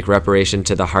Communion to make reparation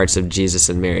to the hearts of Jesus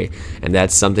and Mary. And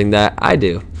that's something that I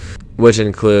do, which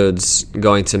includes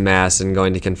going to Mass and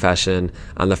going to confession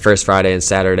on the first Friday and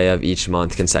Saturday of each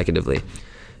month consecutively.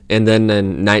 And then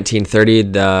in 1930,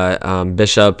 the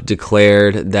bishop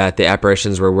declared that the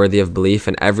apparitions were worthy of belief,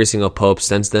 and every single pope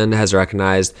since then has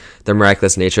recognized the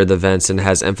miraculous nature of the events and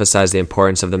has emphasized the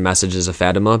importance of the messages of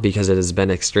Fatima because it has been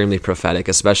extremely prophetic,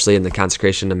 especially in the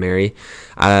consecration to Mary.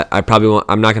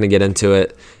 I'm not going to get into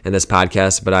it in this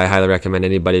podcast, but I highly recommend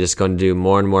anybody just going to do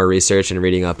more and more research and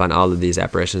reading up on all of these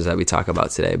apparitions that we talk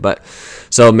about today. But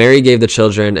so Mary gave the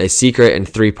children a secret in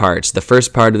 3 parts. The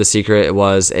first part of the secret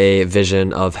was a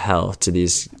vision of hell to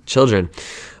these children.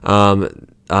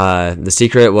 The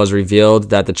secret was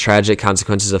revealed that the tragic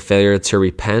consequences of failure to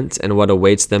repent and what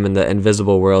awaits them in the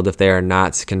invisible world if they are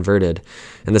not converted.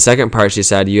 In the second part, she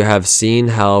said, "You have seen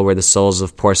hell where the souls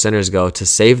of poor sinners go. To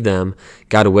save them,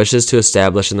 God wishes to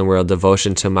establish in the world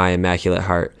devotion to my Immaculate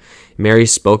Heart." Mary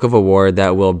spoke of a war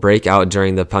that will break out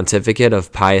during the pontificate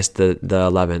of Pius the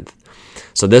 11th.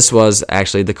 So this was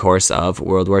actually the course of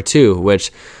World War II,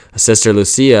 which Sister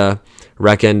Lucia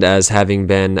reckoned as having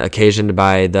been occasioned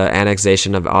by the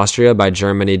annexation of Austria by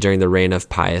Germany during the reign of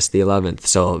Pius the 11th.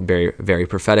 So very, very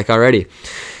prophetic already.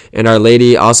 And Our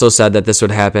Lady also said that this would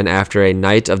happen after a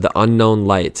night of the unknown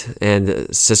light.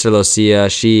 And Sister Lucia,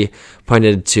 she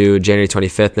pointed to January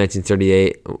 25th,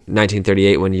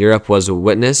 1938, when Europe was a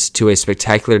witness to a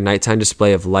spectacular nighttime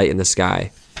display of light in the sky.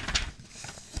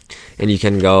 And you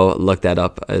can go look that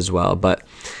up as well.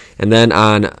 And then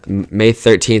on May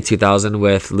 13th, 2000,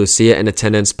 with Lucia in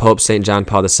attendance, Pope St. John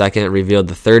Paul II revealed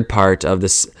the third part of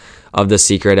the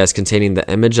secret as containing the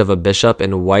image of a bishop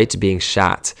in white being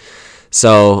shot.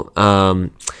 So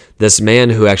this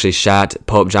man who actually shot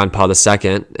Pope John Paul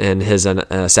II in his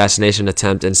assassination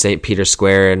attempt in St. Peter's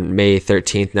Square on May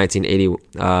 13th,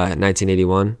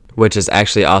 1981, which is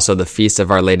actually also the feast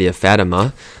of Our Lady of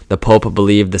Fatima, the Pope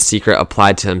believed the secret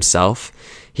applied to himself.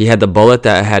 He had the bullet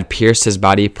that had pierced his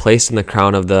body placed in the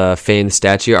crown of the famed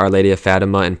statue Our Lady of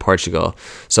Fatima in Portugal.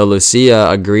 So Lucia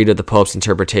agreed with the Pope's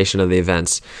interpretation of the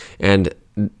events. And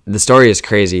the story is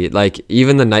crazy. Like,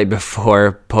 even the night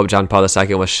before Pope John Paul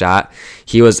II was shot,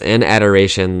 he was in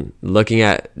adoration looking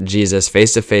at Jesus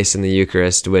face to face in the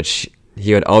Eucharist, which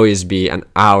he would always be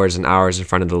hours and hours in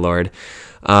front of the Lord.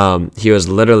 He was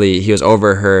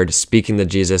overheard speaking to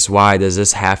Jesus. Why does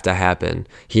this have to happen?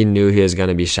 He knew he was going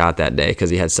to be shot that day because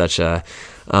he had such a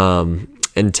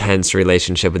intense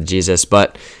relationship with Jesus.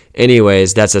 But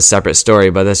anyways, that's a separate story,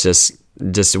 but that's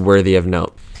just worthy of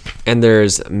note. And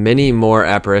there's many more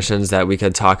apparitions that we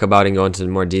could talk about and go into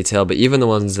more detail, but even the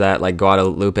ones that like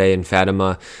Guadalupe and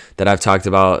Fatima that I've talked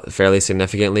about fairly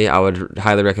significantly, I would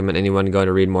highly recommend anyone go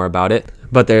to read more about it.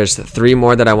 But there's 3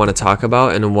 more that I want to talk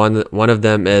about, and one of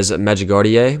them is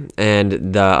Medjugorje,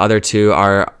 and the other 2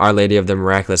 are Our Lady of the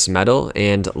Miraculous Medal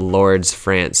and Lourdes,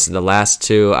 France. The last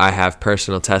 2 I have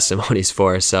personal testimonies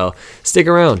for, so stick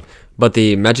around. But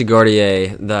the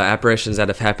Medjugorje, the apparitions that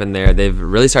have happened there, they've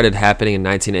really started happening in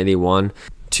 1981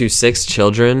 to 6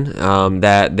 children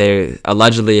that they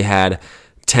allegedly had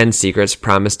 10 secrets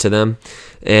promised to them.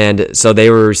 And so they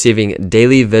were receiving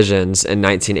daily visions in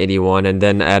 1981 and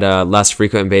then at a less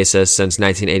frequent basis since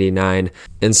 1989.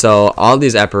 And so all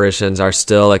these apparitions are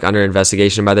still like under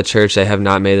investigation by the church. They have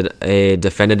not made a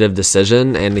definitive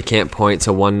decision and they can't point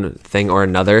to one thing or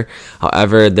another.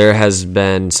 However, there has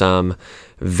been some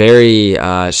very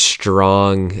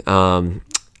strong,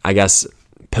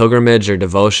 pilgrimage or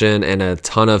devotion and a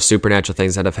ton of supernatural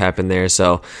things that have happened there.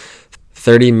 So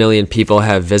 30 million people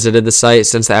have visited the site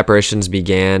since the apparitions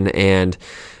began, and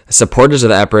supporters of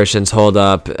the apparitions hold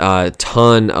up a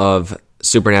ton of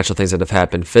supernatural things that have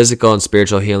happened: physical and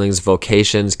spiritual healings,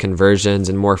 vocations, conversions,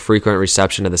 and more frequent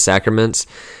reception of the sacraments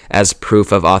as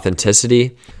proof of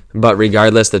authenticity. But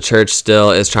regardless, the church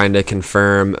still is trying to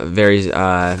confirm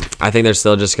I think they're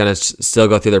still just going to still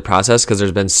go through their process because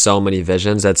there's been so many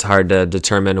visions. That's hard to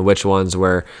determine which ones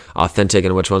were authentic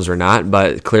and which ones were not.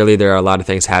 But clearly there are a lot of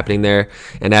things happening there.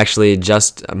 And actually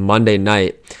just Monday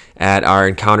night at our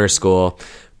encounter school,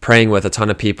 praying with a ton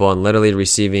of people and literally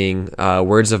receiving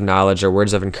words of knowledge or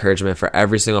words of encouragement for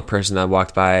every single person that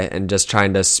walked by and just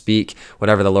trying to speak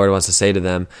whatever the Lord wants to say to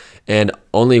them. And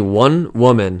only one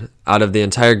woman out of the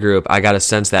entire group, I got a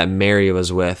sense that Mary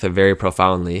was with very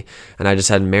profoundly. And I just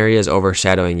said, "Mary is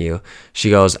overshadowing you." She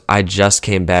goes, "I just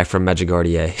came back from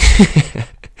Medjugorje."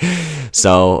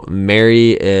 So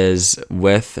Mary is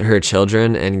with her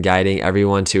children and guiding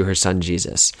everyone to her son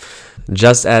Jesus,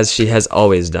 just as she has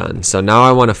always done. So now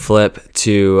I want to flip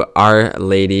to Our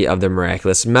Lady of the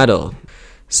Miraculous Medal.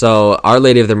 So Our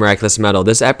Lady of the Miraculous Medal,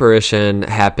 this apparition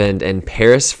happened in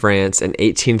Paris, France in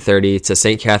 1830 to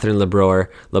St. Catherine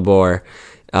Labour.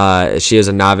 She is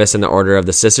a novice in the Order of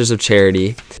the Sisters of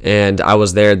Charity, and I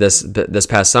was there this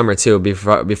past summer too.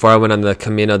 Before I went on the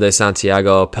Camino de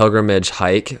Santiago pilgrimage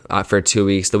hike for 2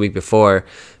 weeks, the week before,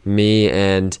 me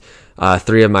and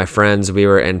 3 of my friends, we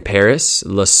were in Paris,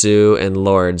 Lisieux, and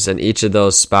Lourdes, and each of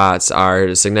those spots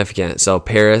are significant. So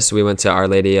Paris, we went to Our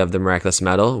Lady of the Miraculous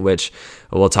Medal, which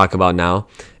we'll talk about now.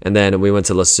 And then we went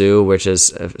to Lisieux, which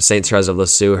is St. Therese of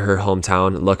Lisieux, her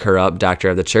hometown. Look her up, doctor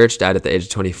of the church, died at the age of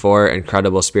 24,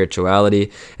 incredible spirituality.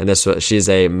 And she's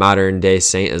a modern day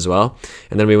saint as well.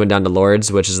 And then we went down to Lourdes,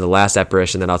 which is the last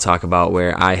apparition that I'll talk about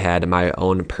where I had my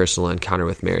own personal encounter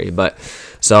with Mary.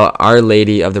 So Our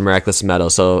Lady of the Miraculous Medal.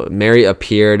 So Mary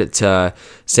appeared to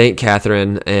St.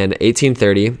 Catherine in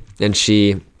 1830,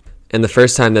 and the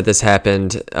first time that this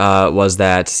happened was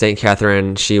that St.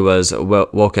 Catherine, she was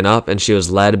woken up and she was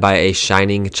led by a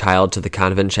shining child to the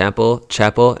convent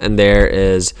chapel, and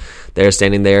there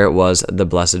standing there was the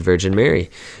Blessed Virgin Mary.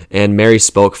 And Mary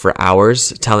spoke for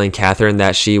hours, telling Catherine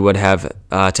that she would have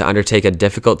to undertake a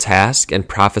difficult task and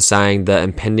prophesying the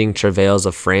impending travails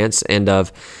of France and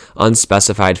of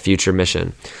unspecified future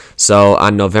mission. So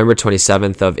on November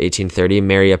 27th of 1830,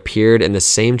 Mary appeared in the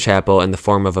same chapel in the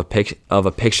form of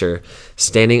a picture,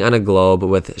 standing on a globe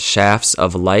with shafts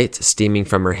of light steaming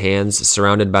from her hands,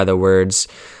 surrounded by the words,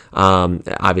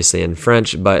 obviously in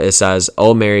French, but it says,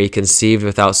 "O Mary, conceived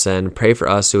without sin, pray for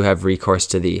us who have recourse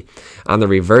to thee." On the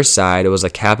reverse side, it was a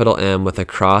capital M with a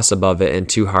cross above it and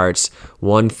 2 hearts,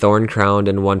 one thorn crowned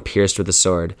and one pierced with a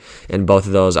sword. And both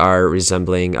of those are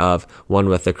resembling of one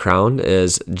with the crown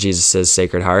is Jesus'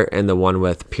 Sacred Heart, and the one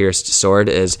with pierced sword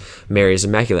is Mary's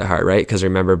Immaculate Heart, right? Because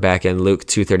remember back in Luke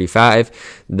 2:35,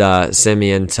 the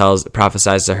Simeon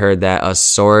prophesies to her that a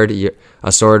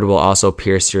sword will also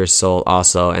pierce your soul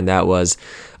also, and that was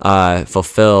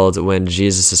fulfilled when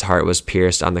Jesus' heart was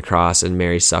pierced on the cross and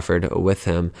Mary suffered with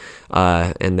him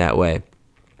in that way.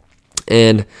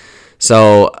 And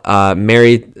so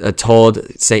Mary told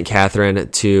St. Catherine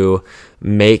to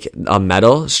make a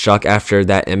medal struck after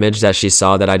that image that she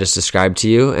saw that I just described to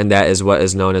you, and that is what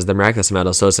is known as the Miraculous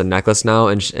Medal. So it's a necklace now,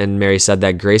 and Mary said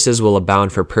that graces will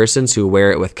abound for persons who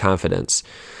wear it with confidence.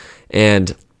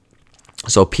 And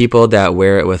so people that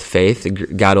wear it with faith,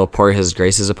 God will pour his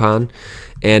graces upon.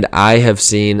 And I have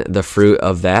seen the fruit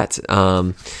of that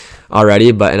already,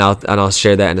 and I'll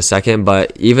share that in a second.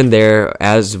 But even there,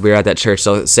 as we're at that church,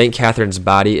 so St. Catherine's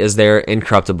body is there,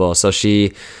 incorruptible. So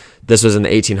this was in the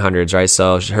 1800s, right?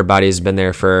 So her body's been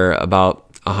there for about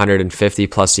 150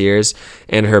 plus years,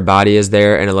 and her body is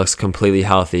there, and it looks completely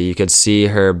healthy. You could see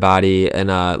her body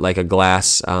in a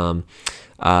glass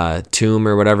tomb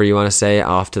or whatever you want to say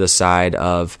off to the side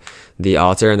of the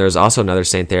altar. And there was also another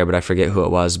saint there, but I forget who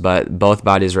it was, but both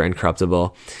bodies were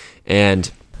incorruptible. And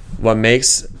what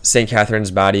makes St.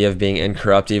 Catherine's body of being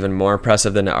incorrupt even more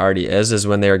impressive than it already is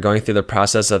when they were going through the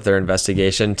process of their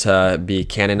investigation to be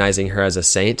canonizing her as a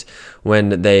saint,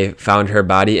 when they found her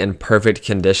body in perfect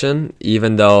condition,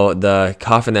 even though the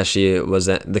coffin that she was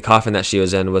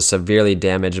in was severely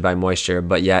damaged by moisture,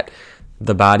 but yet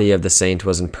the body of the saint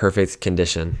was in perfect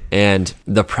condition. And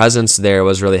the presence there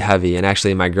was really heavy. And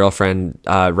actually, my girlfriend,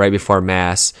 right before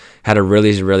Mass, had a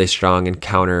really, really strong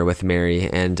encounter with Mary.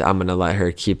 And I'm going to let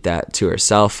her keep that to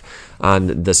herself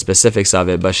on the specifics of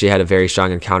it. But she had a very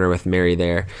strong encounter with Mary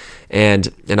there. And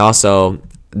also,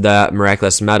 the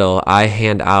miraculous medal, I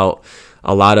hand out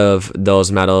a lot of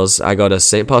those medals. I go to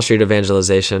St. Paul Street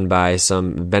Evangelization, buy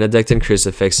some Benedictine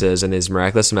crucifixes and these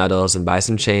miraculous medals, and buy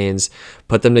some chains,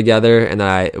 put them together, and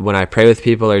when I pray with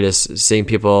people or just seeing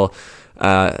people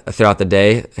throughout the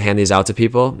day, hand these out to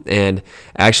people. And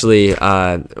actually,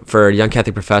 for Young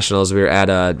Catholic Professionals, we were at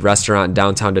a restaurant in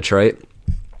downtown Detroit,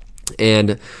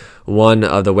 and one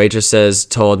of the waitresses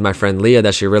told my friend Leah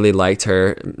that she really liked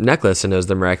her necklace, and it was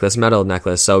the miraculous medal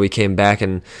necklace. So we came back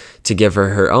and to give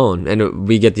her own, and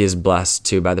we get these blessed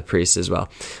too by the priest as well.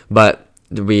 But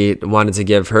we wanted to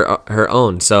give her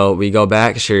own, so we go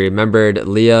back. She remembered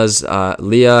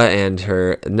Leah and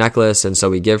her necklace, and so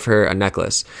we give her a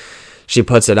necklace. She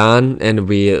puts it on, and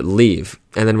we leave.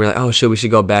 And then we're like, oh, we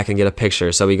should go back and get a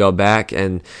picture. So we go back,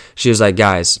 and she was like,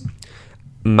 guys,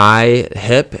 my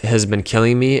hip has been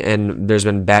killing me, and there's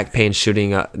been back pain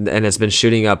shooting up, and it's been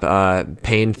shooting up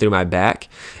pain through my back.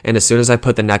 And as soon as I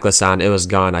put the necklace on, it was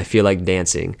gone. I feel like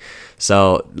dancing.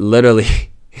 So literally,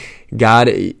 God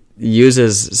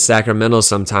uses sacramentals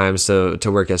sometimes to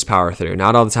work his power through.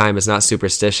 Not all the time. It's not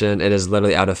superstition. It is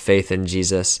literally out of faith in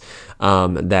Jesus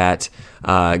that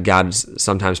God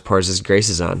sometimes pours his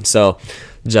graces on. So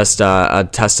just a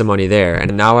testimony there.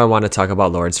 And now I want to talk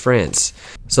about Lourdes, France.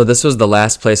 So this was the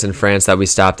last place in France that we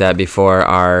stopped at before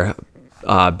our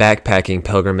backpacking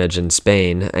pilgrimage in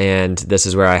Spain. And this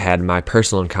is where I had my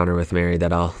personal encounter with Mary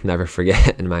that I'll never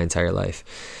forget in my entire life.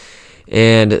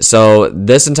 And so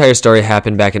this entire story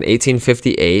happened back in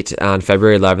 1858. On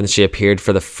February 11th, she appeared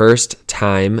for the first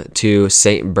time to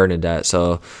Saint Bernadette.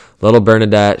 So little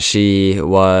Bernadette, she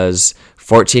was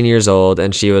 14 years old,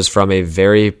 and she was from a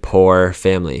very poor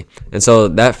family. And so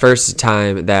that first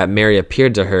time that Mary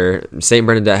appeared to her, Saint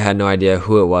Bernadette had no idea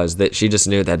who it was. That she just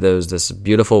knew that there was this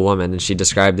beautiful woman, and she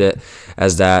described it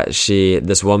as that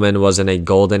this woman was in a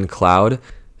golden cloud.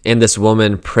 And this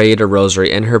woman prayed a rosary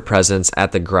in her presence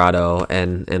at the grotto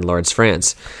in Lourdes,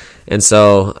 France. And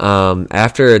so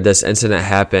after this incident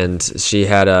happened, she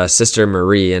had a sister,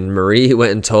 Marie, and Marie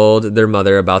went and told their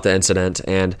mother about the incident,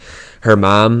 and her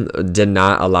mom did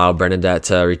not allow Bernadette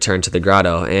to return to the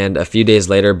grotto. And a few days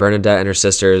later, Bernadette and her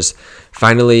sisters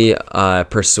finally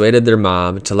persuaded their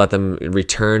mom to let them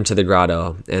return to the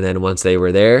grotto. And then once they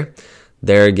were there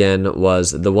again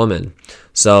was the woman.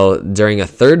 So during a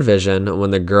third vision,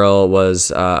 when the girl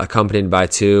was accompanied by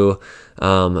two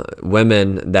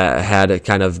women that had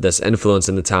kind of this influence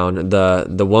in the town,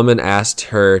 the woman asked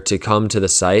her to come to the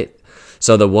site.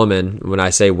 So the woman, when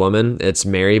I say woman, it's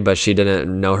Mary, but she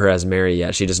didn't know her as Mary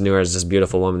yet. She just knew her as this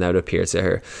beautiful woman that would appear to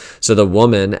her. So the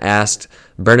woman asked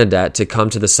Bernadette to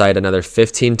come to the site another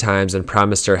 15 times and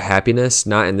promised her happiness,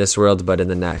 not in this world, but in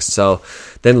the next. So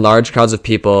then large crowds of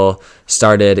people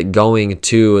started going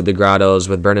to the grottos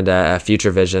with Bernadette at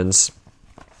future visions,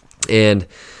 and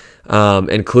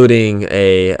including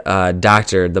a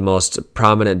doctor, the most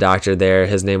prominent doctor there.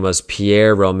 His name was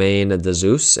Pierre Romain de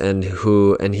Zeus, and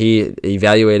he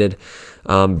evaluated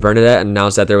Bernadette and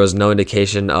announced that there was no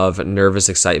indication of nervous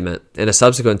excitement. In a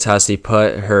subsequent test, he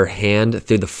put her hand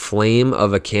through the flame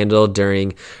of a candle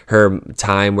during her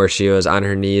time where she was on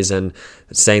her knees and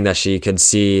saying that she could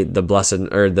see the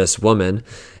this woman,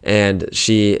 and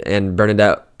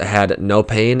Bernadette had no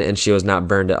pain, and she was not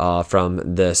burned at all from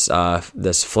this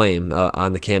flame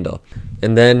on the candle.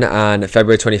 And then on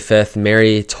February 25th,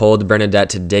 Mary told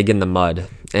Bernadette to dig in the mud.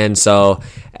 And so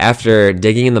after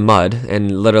digging in the mud,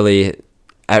 and literally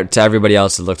to everybody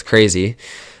else it looked crazy,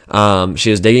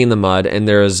 she was digging in the mud, and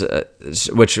there was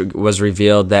which was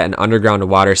revealed that an underground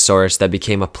water source that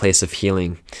became a place of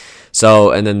healing.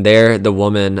 So, and then there, the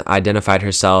woman identified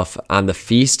herself on the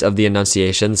Feast of the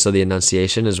Annunciation. So the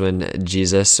Annunciation is when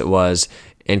Jesus was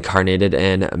incarnated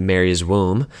in Mary's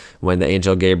womb, when the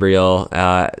angel Gabriel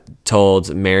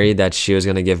told Mary that she was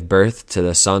going to give birth to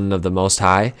the Son of the Most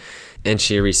High. And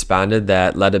she responded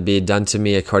that, "Let it be done to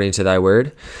me according to thy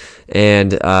word."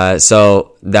 And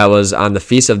so that was on the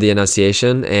Feast of the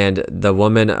Annunciation, and the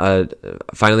woman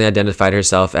finally identified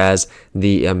herself as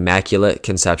the Immaculate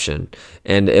Conception.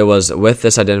 And it was with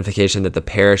this identification that the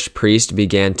parish priest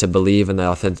began to believe in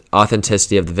the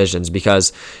authenticity of the visions,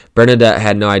 because Bernadette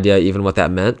had no idea even what that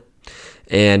meant.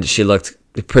 And she looked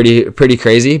pretty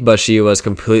crazy, but she was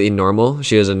completely normal.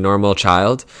 She was a normal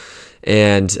child.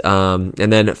 And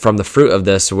then from the fruit of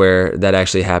this, where that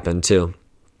actually happened too.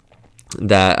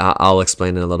 that I'll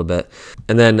explain in a little bit.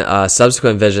 And then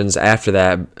subsequent visions after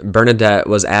that, Bernadette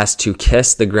was asked to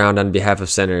kiss the ground on behalf of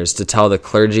sinners, to tell the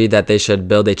clergy that they should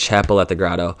build a chapel at the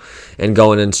grotto and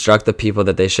go and instruct the people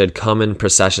that they should come in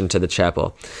procession to the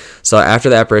chapel. So after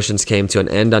the apparitions came to an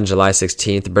end on July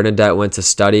 16th, Bernadette went to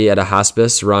study at a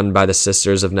hospice run by the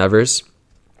Sisters of Nevers.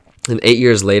 And 8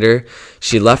 years later,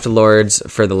 she left Lourdes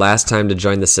for the last time to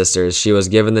join the sisters. She was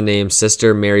given the name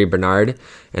Sister Mary Bernard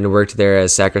and worked there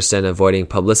as sacristan, avoiding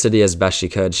publicity as best she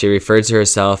could. She referred to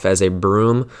herself as a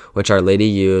broom which Our Lady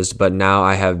used, but now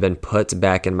I have been put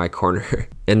back in my corner.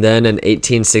 And then in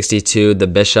 1862, the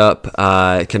bishop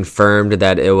confirmed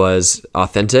that it was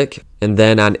authentic. And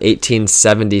then on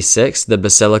 1876, the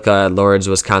Basilica at Lourdes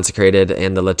was consecrated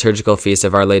and the liturgical feast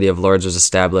of Our Lady of Lourdes was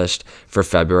established for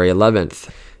February 11th.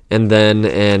 And then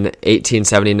in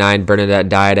 1879, Bernadette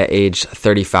died at age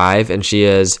 35, and she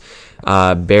is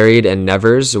buried in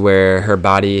Nevers, where her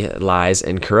body lies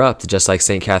incorrupt, just like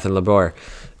St. Catherine Laboure.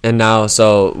 And now,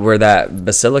 so where that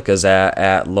basilica is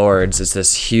at Lourdes, it's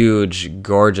this huge,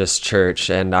 gorgeous church,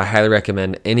 and I highly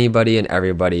recommend anybody and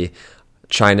everybody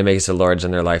trying to make it to Lourdes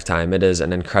in their lifetime. It is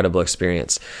an incredible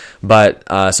experience. But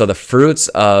so the fruits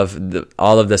of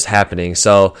all of this happening,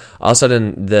 so all of a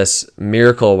sudden this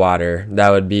miracle water that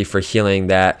would be for healing,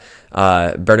 that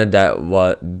Bernadette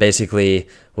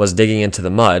was digging into the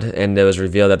mud, and it was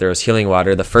revealed that there was healing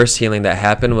water. The first healing that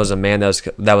happened was a man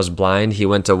that was blind. He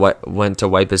went to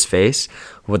wipe his face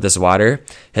with this water.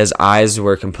 His eyes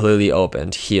were completely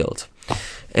opened, healed.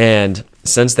 And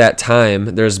since that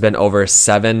time, there's been over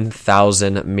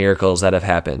 7,000 miracles that have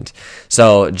happened.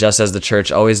 So just as the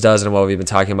church always does, and what we've been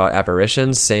talking about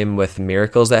apparitions, same with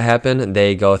miracles that happen,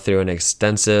 they go through an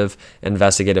extensive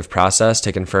investigative process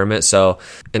to confirm it. So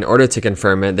in order to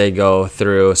confirm it, they go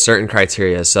through certain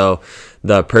criteria. So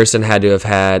the person had to have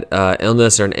had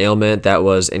illness or an ailment that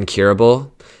was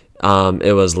incurable.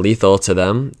 It was lethal to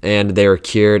them, and they were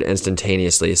cured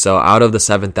instantaneously. So out of the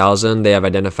 7,000, they have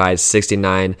identified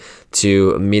 69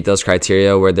 to meet those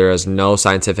criteria where there is no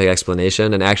scientific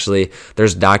explanation. And actually,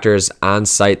 there's doctors on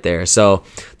site there. So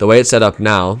the way it's set up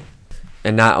now,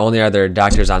 and not only are there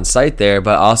doctors on site there,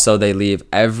 but also they leave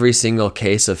every single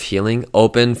case of healing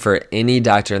open for any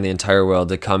doctor in the entire world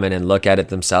to come in and look at it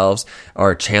themselves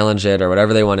or challenge it or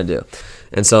whatever they want to do.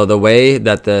 And so the way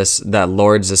that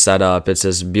Lourdes is set up, it's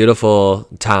this beautiful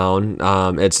town.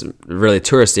 It's really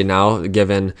touristy now,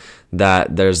 given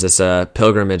that there's this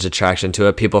pilgrimage attraction to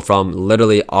it. People from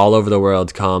literally all over the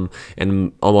world come,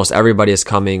 and almost everybody is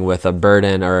coming with a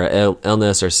burden or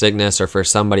illness or sickness or for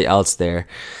somebody else there.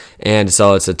 And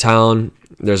so it's a town.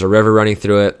 There's a river running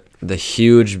through it, the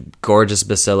huge, gorgeous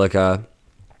basilica.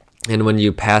 And when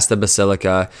you pass the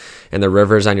basilica and the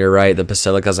river's on your right, the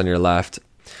basilica's on your left,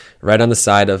 right on the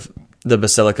side of the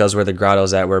basilica is where the grotto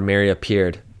is at, where Mary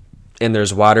appeared. And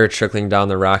there's water trickling down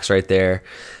the rocks right there.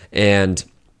 And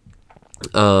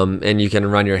you can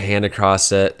run your hand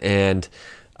across it. And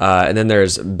then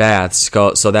there's baths.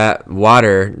 So that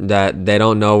water that they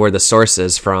don't know where the source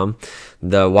is from,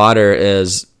 the water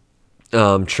is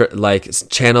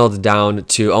channeled down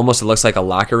to almost, it looks like a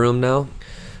locker room now.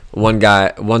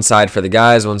 One side for the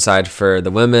guys, one side for the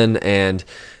women, and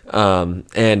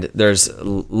there's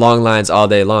long lines all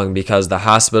day long because the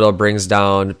hospital brings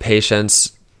down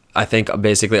patients, I think,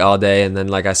 basically all day. And then,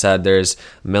 like I said, there's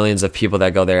millions of people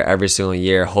that go there every single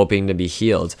year hoping to be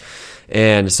healed.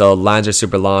 And so lines are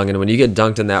super long. And when you get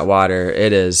dunked in that water,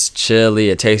 it is chilly.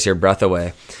 It takes your breath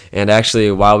away. And actually,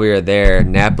 while we were there,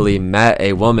 Napoli met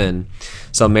a woman.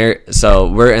 So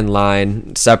we're in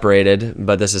line, separated,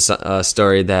 but this is a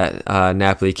story that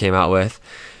Napoli came out with.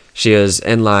 She was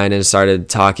in line and started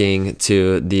talking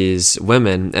to these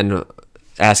women and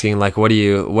asking, like, what are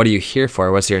you here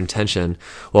for? What's your intention?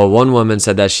 Well, one woman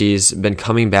said that she's been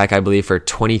coming back, I believe, for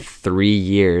 23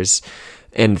 years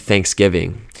in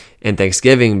Thanksgiving. In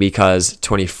Thanksgiving, because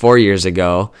 24 years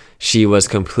ago, she was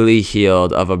completely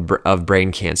healed of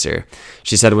brain cancer.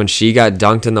 She said when she got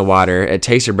dunked in the water, it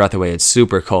takes your breath away. It's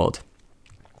super cold.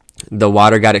 The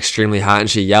water got extremely hot, and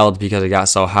she yelled because it got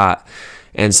so hot.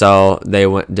 And so they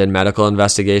did medical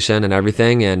investigation and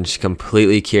everything, and she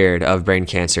completely cured of brain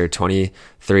cancer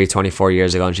 23, 24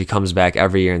 years ago, and she comes back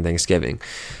every year in Thanksgiving.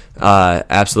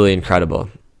 Absolutely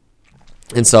incredible.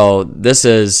 And so this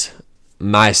is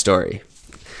my story.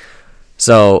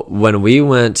 So when we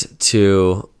went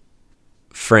to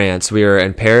France, we were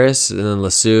in Paris, and then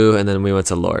Lisieux, and then we went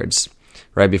to Lourdes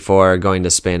right before going to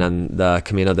Spain on the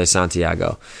Camino de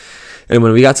Santiago. And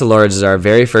when we got to Lourdes, it was our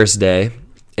very first day.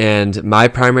 And my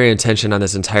primary intention on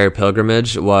this entire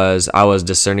pilgrimage was I was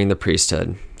discerning the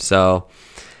priesthood. So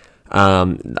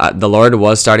The Lord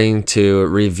was starting to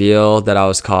reveal that I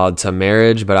was called to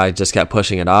marriage, but I just kept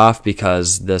pushing it off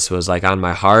because this was like on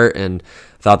my heart, and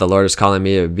thought the Lord was calling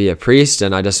me to be a priest,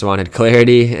 and I just wanted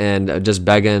clarity, and just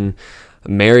begging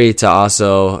Mary to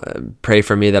also pray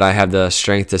for me that I have the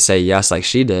strength to say yes like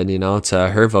she did, to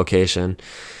her vocation.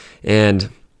 And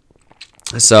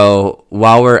so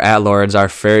while we're at Lourdes, our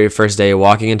very first day,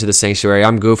 walking into the sanctuary,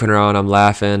 I'm goofing around, I'm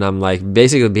laughing, I'm like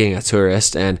basically being a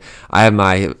tourist, and I have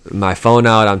my phone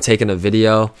out, I'm taking a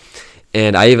video,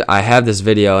 and I have this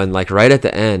video, and like right at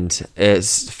the end,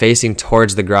 it's facing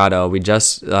towards the grotto. We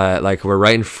just we're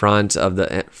right in front of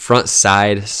the front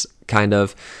side kind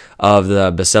of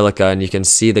the basilica, and you can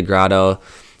see the grotto.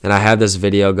 And I have this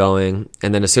video going,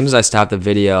 and then as soon as I stop the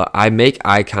video, I make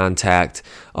eye contact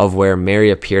of where Mary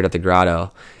appeared at the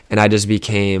grotto, and I just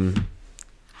became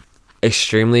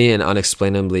extremely and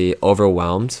unexplainably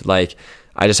overwhelmed. Like,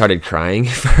 I just started crying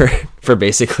for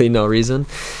basically no reason.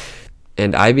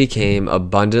 And I became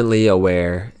abundantly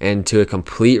aware and to a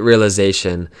complete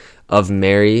realization of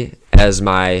Mary as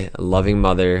my loving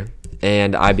mother,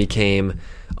 and I became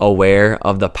aware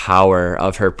of the power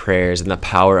of her prayers and the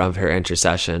power of her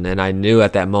intercession. And I knew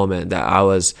at that moment that I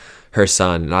was her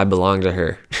son and I belonged to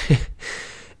her.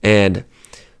 And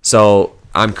so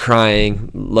I'm crying,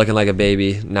 looking like a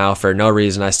baby now for no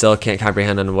reason. I still can't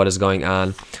comprehend on what is going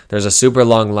on. There's a super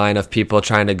long line of people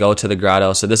trying to go to the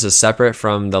grotto. So this is separate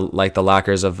from the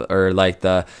lockers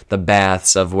the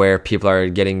baths of where people are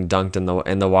getting dunked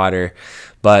in the water.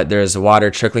 But there's water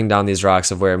trickling down these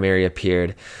rocks of where Mary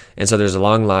appeared. And so there's a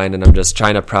long line, and I'm just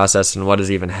trying to process and what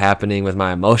is even happening with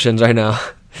my emotions right now.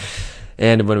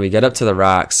 And when we get up to the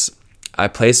rocks, I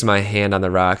place my hand on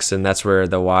the rocks, and that's where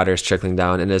the water is trickling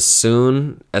down. And as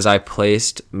soon as I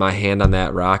placed my hand on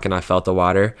that rock and I felt the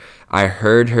water, I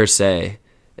heard her say,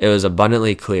 it was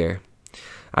abundantly clear.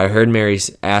 I heard Mary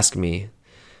ask me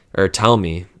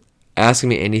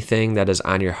anything that is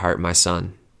on your heart, my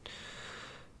son.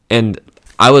 And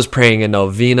I was praying a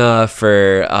novena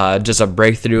for just a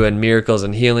breakthrough and miracles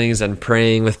and healings and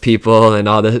praying with people and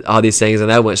all these things, and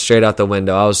that went straight out the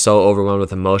window. I was so overwhelmed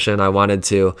with emotion. I wanted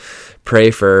to pray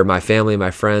for my family,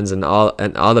 my friends, and all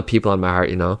the people on my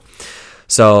heart,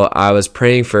 So I was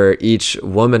praying for each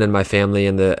woman in my family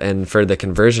and for the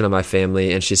conversion of my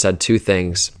family, and she said two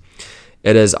things.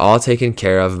 It is all taken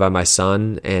care of by my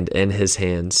son and in his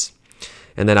hands.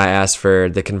 And then I asked for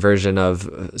the conversion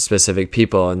of specific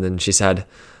people. And then she said,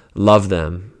 love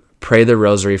them, pray the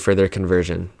rosary for their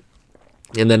conversion.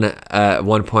 And then at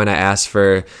one point I asked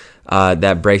for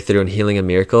that breakthrough and healing and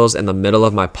miracles, and the middle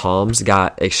of my palms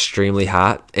got extremely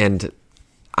hot. And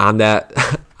on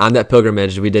that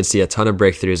pilgrimage, we did see a ton of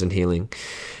breakthroughs and healing.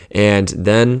 And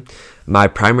then my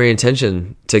primary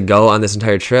intention to go on this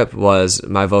entire trip was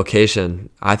my vocation.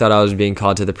 I thought I was being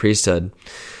called to the priesthood.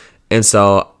 And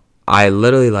so I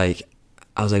literally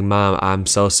I was like, Mom, I'm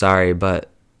so sorry, but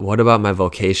what about my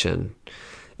vocation?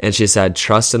 And she said,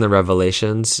 trust in the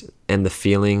revelations and the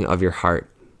feeling of your heart.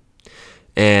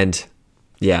 And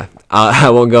yeah, I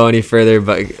won't go any further,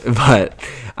 but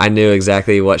I knew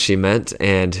exactly what she meant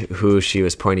and who she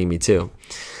was pointing me to.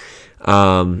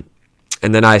 And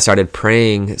then I started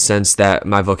praying since that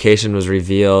my vocation was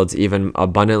revealed even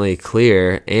abundantly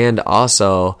clear, and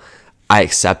also I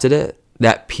accepted it.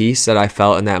 That peace that I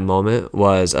felt in that moment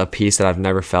was a peace that I've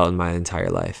never felt in my entire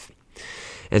life.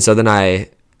 And so then I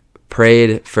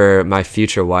prayed for my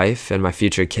future wife and my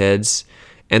future kids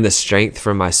and the strength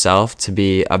for myself to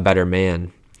be a better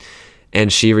man.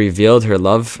 And she revealed her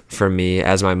love for me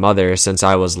as my mother since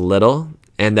I was little,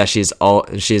 and that she's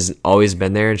always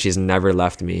been there and she's never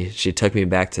left me. She took me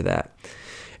back to that.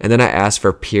 And then I asked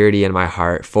for purity in my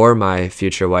heart for my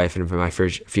future wife and for my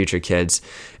future kids.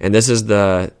 And this is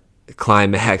the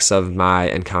climax of my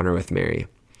encounter with Mary.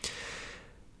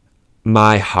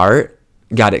 My heart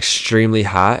got extremely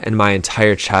hot and my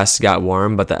entire chest got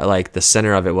warm, but the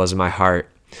center of it was my heart.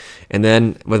 And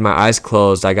then with my eyes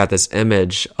closed, I got this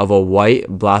image of a white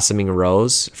blossoming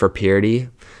rose for purity,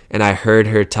 and I heard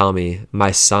her tell me,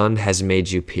 my son has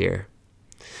made you pure.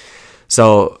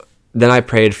 So then I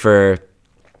prayed for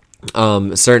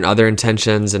certain other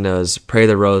intentions, and it was pray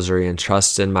the rosary and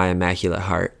trust in my immaculate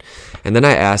heart. And then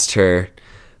I asked her,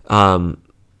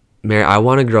 Mary, I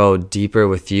want to grow deeper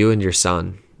with you and your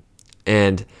son,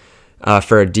 and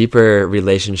for a deeper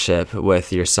relationship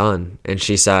with your son. And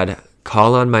she said,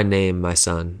 call on my name, my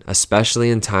son,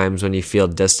 especially in times when you feel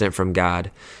distant from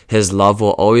God. His love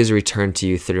will always return to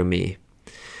you through me.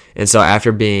 And so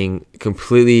after being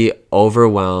completely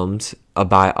overwhelmed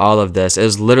by all of this. It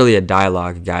was literally a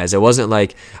dialogue, guys. It wasn't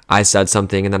like I said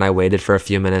something and then I waited for a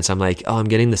few minutes. I'm like, oh, I'm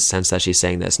getting the sense that she's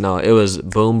saying this. No, it was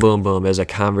boom, boom, boom. It was a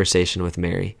conversation with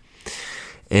Mary.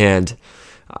 And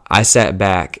I sat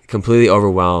back completely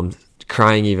overwhelmed,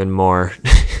 crying even more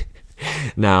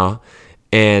now.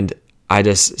 And I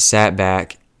just sat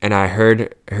back and I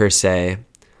heard her say,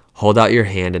 hold out your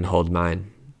hand and hold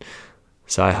mine.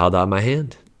 So I held out my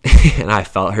hand and I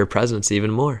felt her presence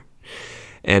even more.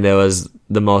 And it was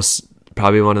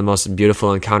probably one of the most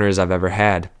beautiful encounters I've ever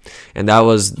had. And that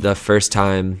was the first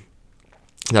time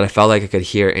that I felt like I could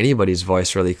hear anybody's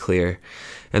voice really clear.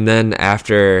 And then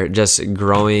after just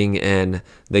growing in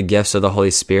the gifts of the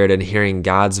Holy Spirit and hearing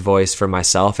God's voice for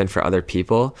myself and for other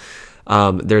people,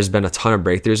 there's been a ton of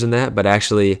breakthroughs in that. But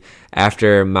actually,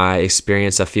 after my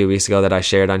experience a few weeks ago that I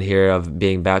shared on here of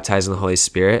being baptized in the Holy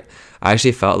Spirit, I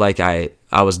actually felt like I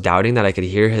was doubting that I could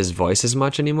hear his voice as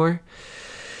much anymore.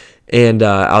 And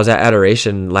I was at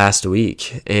adoration last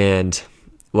week and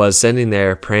was sitting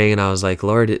there praying, and I was like,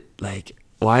 Lord,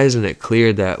 why isn't it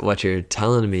clear that what you're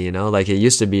telling me, Like it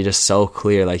used to be just so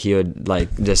clear. Like he would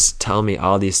just tell me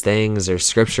all these things, or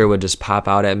scripture would just pop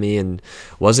out at me, and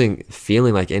wasn't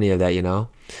feeling like any of that,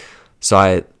 So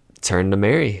I turned to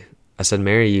Mary. I said,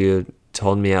 Mary, you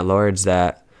told me at Lord's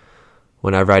that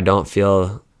whenever I don't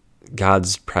feel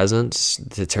God's presence,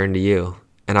 to turn to you.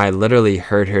 And I literally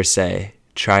heard her say,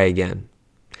 try again.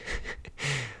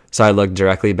 So I looked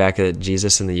directly back at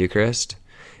Jesus in the Eucharist,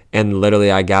 and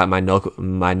literally I got my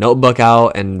notebook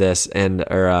out and these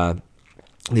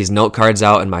note cards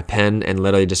out and my pen, and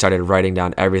literally just started writing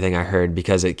down everything I heard,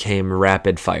 because it came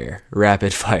rapid fire.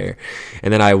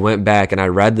 And then I went back and I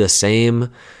read the same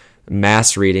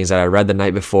mass readings that I read the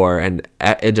night before, and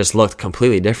it just looked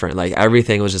completely different. Like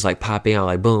everything was just like popping out,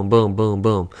 like boom, boom, boom,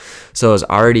 boom. So it was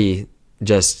already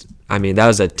that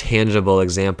was a tangible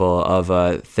example of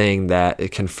a thing that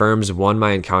it confirms, one,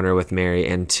 my encounter with Mary,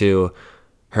 and two,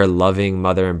 her loving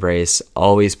mother embrace,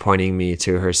 always pointing me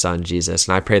to her son, Jesus.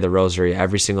 And I pray the rosary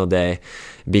every single day,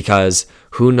 because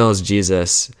who knows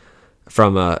Jesus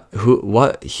from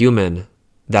what human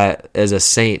that is a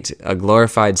saint, a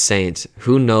glorified saint,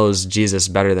 who knows Jesus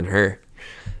better than her?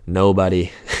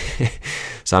 Nobody.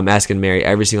 So I'm asking Mary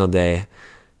every single day,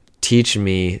 teach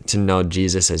me to know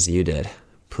Jesus as you did,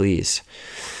 please.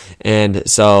 And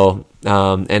so,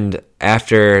 and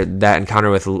after that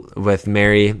encounter with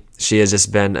Mary, she has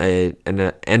just been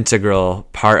an integral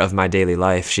part of my daily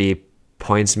life. She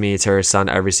points me to her son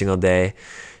every single day.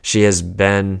 She is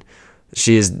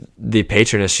the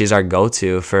patroness. She's our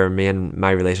go-to for me and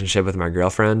my relationship with my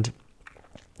girlfriend.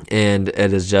 And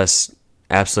it is just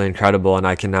absolutely incredible. And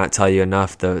I cannot tell you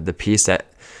enough the peace that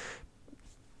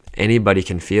anybody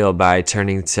can feel by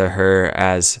turning to her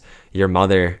as your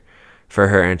mother for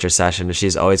her intercession. And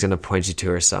she's always going to point you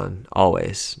to her son.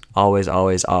 Always, always,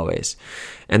 always, always.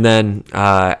 And then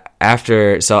other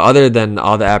than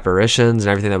all the apparitions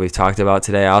and everything that we've talked about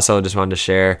today, I also just wanted to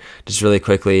share just really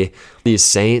quickly, these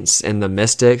saints and the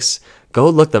mystics, go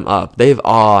look them up. They've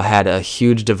all had a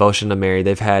huge devotion to Mary.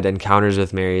 They've had encounters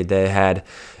with Mary. They had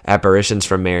apparitions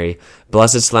from Mary.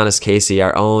 Blessed Solanus Casey,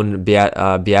 our own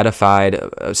beatified,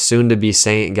 soon-to-be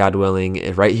saint, God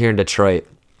willing, right here in Detroit.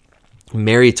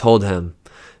 Mary told him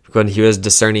when he was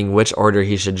discerning which order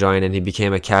he should join, and he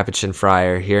became a Capuchin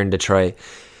friar here in Detroit.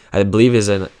 I believe is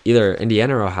in either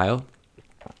Indiana or Ohio.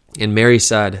 And Mary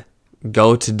said,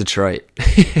 go to Detroit.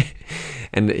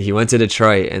 And he went to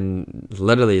Detroit, and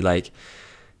literally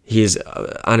he's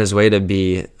on his way to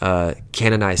be a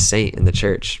canonized saint in the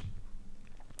church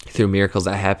through miracles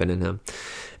that happen in him.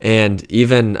 And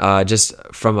even just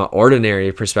from an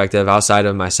ordinary perspective, outside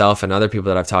of myself and other people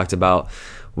that I've talked about,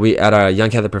 we at our Young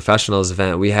Catholic Professionals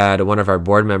event, we had one of our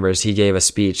board members, he gave a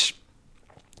speech.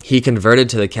 He converted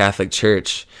to the Catholic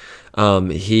Church.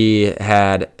 He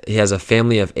has a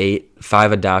family of 8,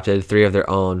 5 adopted, 3 of their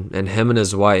own, and him and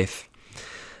his wife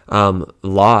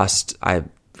lost, I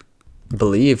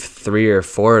believe, 3 or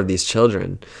 4 of these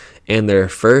children. And their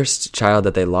first child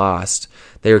that they lost,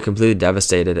 they were completely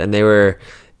devastated. And they were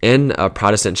in a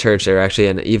Protestant church. They were actually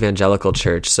an evangelical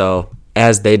church. So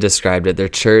as they described it, their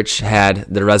church had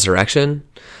the resurrection,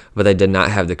 but they did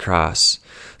not have the cross.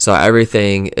 So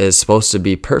everything is supposed to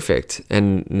be perfect.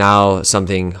 And now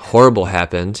something horrible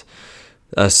happened.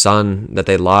 A son that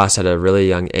they lost at a really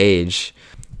young age.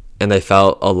 And they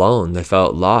felt alone. They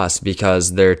felt lost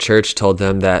because their church told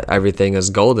them that everything is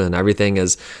golden. Everything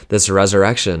is this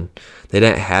resurrection. They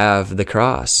didn't have the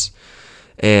cross.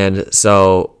 And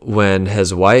so when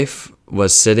his wife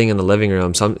was sitting in the living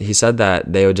room, he said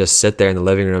that they would just sit there in the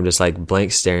living room just like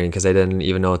blank staring because they didn't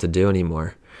even know what to do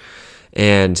anymore.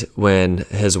 And when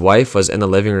his wife was in the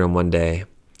living room one day,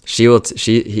 she will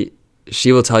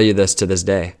tell you this to this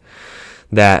day,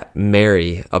 that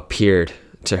Mary appeared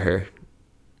to her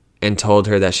and told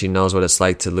her that she knows what it's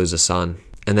like to lose a son,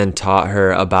 and then taught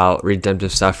her about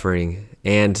redemptive suffering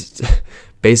and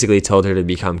basically told her to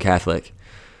become Catholic.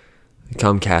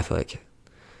 Become Catholic.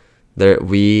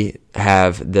 We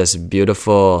have this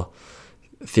beautiful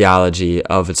theology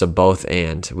of it's a both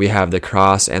and. We have the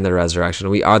cross and the resurrection.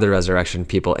 We are the resurrection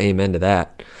people. Amen to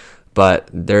that. But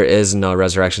there is no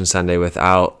Resurrection Sunday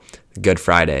without Good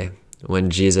Friday, when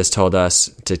Jesus told us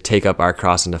to take up our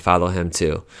cross and to follow him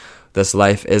too. This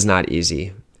life is not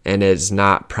easy, and it's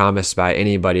not promised by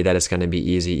anybody that it's going to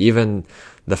be easy, even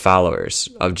the followers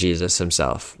of Jesus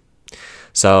himself.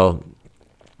 So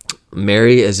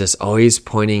Mary is just always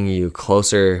pointing you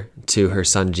closer to her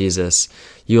son Jesus.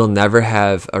 You will never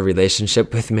have a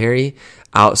relationship with Mary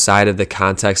outside of the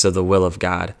context of the will of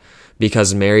God,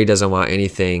 because Mary doesn't want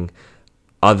anything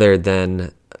other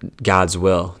than God's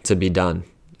will to be done.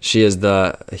 She is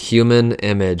the human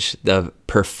image, the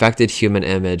perfected human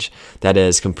image that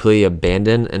is completely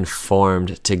abandoned and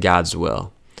formed to God's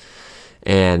will.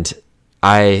 And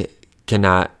I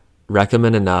cannot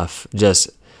recommend enough.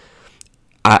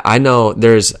 I know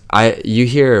you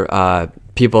hear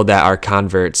people that are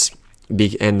converts,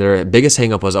 and their biggest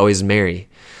hang-up was always Mary.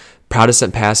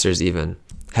 Protestant pastors even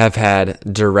have had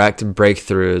direct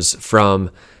breakthroughs from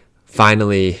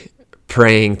finally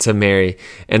praying to Mary.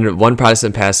 And one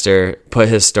Protestant pastor put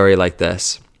his story like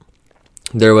this.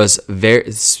 There was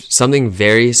something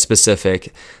very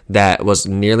specific that was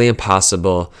nearly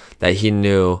impossible that he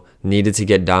knew needed to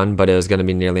get done, but it was going to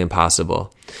be nearly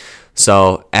impossible.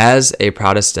 So as a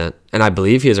Protestant, and I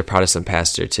believe he is a Protestant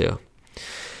pastor too,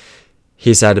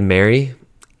 he said, Mary,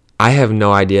 I have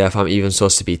no idea if I'm even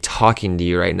supposed to be talking to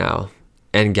you right now.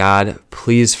 And God,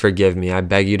 please forgive me. I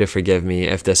beg you to forgive me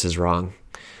if this is wrong.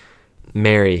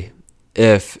 Mary,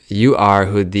 if you are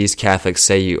who these Catholics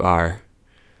say you are,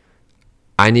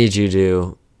 I need you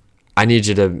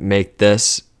to make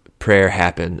this prayer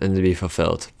happen and to be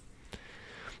fulfilled.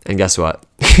 And guess what?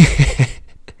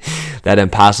 That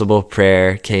impossible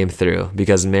prayer came through,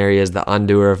 because Mary is the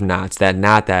undoer of knots. That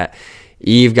knot that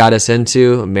Eve got us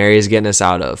into, Mary is getting us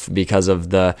out of, because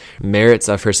of the merits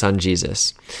of her son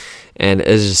Jesus. And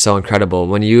it's just so incredible.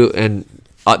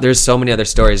 There's so many other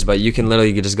stories, but you can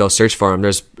literally just go search for them.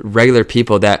 There's regular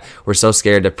people that were so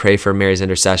scared to pray for Mary's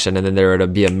intercession, and then there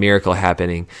would be a miracle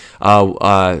happening.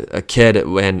 A kid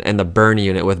in the burn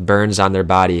unit with burns on their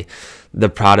body, the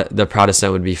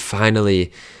Protestant would be,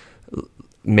 finally,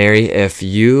 Mary, if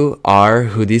you are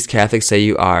who these Catholics say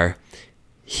you are,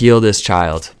 heal this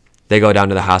child. They go down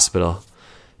to the hospital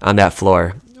on that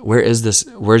floor.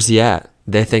 Where's he at?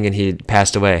 They're thinking he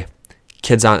passed away.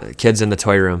 Kids in the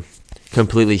toy room,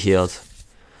 completely healed.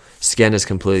 Skin is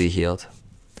completely healed.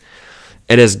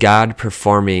 It is God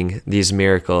performing these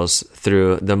miracles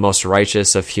through the most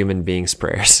righteous of human beings'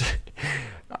 prayers.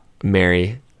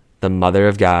 Mary, the mother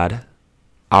of God,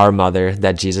 our mother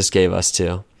that Jesus gave us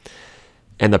to,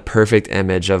 and the perfect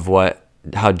image of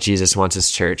how Jesus wants his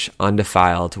church,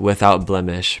 undefiled, without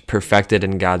blemish, perfected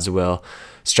in God's will,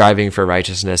 striving for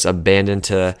righteousness, abandoned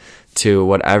to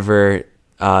whatever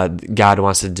God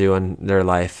wants to do in their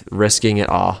life, risking it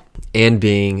all, and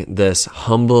being this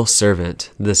humble servant,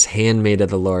 this handmaid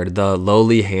of the Lord, the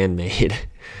lowly handmaid,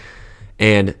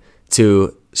 and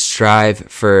to strive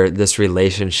for this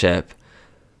relationship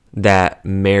that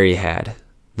Mary had,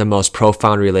 the most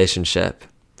profound relationship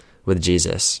with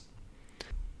Jesus.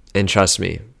 And trust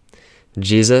me,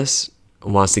 Jesus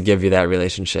wants to give you that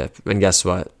relationship. And guess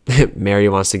what? Mary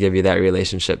wants to give you that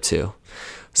relationship too.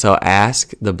 So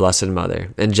ask the Blessed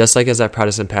Mother. And just like as that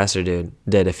Protestant pastor did,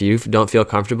 if you don't feel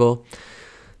comfortable,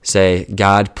 say,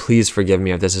 God, please forgive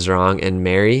me if this is wrong. And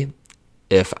Mary,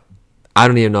 if I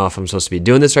don't even know if I'm supposed to be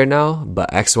doing this right now,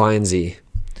 but X, Y, and Z.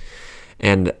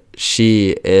 And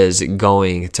she is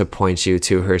going to point you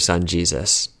to her son,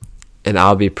 Jesus. And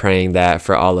I'll be praying that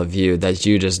for all of you, that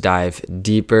you just dive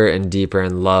deeper and deeper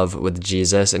in love with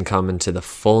Jesus and come into the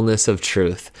fullness of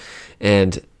truth.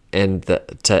 And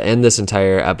to end this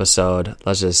entire episode,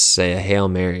 let's just say a Hail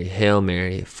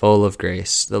Mary, full of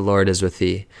grace, the Lord is with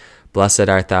thee. Blessed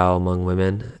art thou among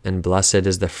women, and blessed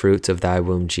is the fruit of thy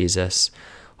womb, Jesus.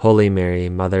 Holy Mary,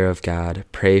 Mother of God,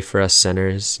 pray for us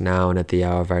sinners, now and at the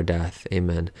hour of our death.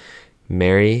 Amen.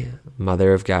 Mary,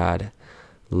 Mother of God,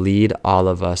 lead all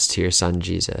of us to your son,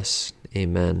 Jesus.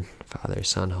 Amen. Father,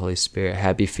 Son, Holy Spirit.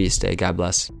 Happy feast day. God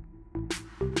bless.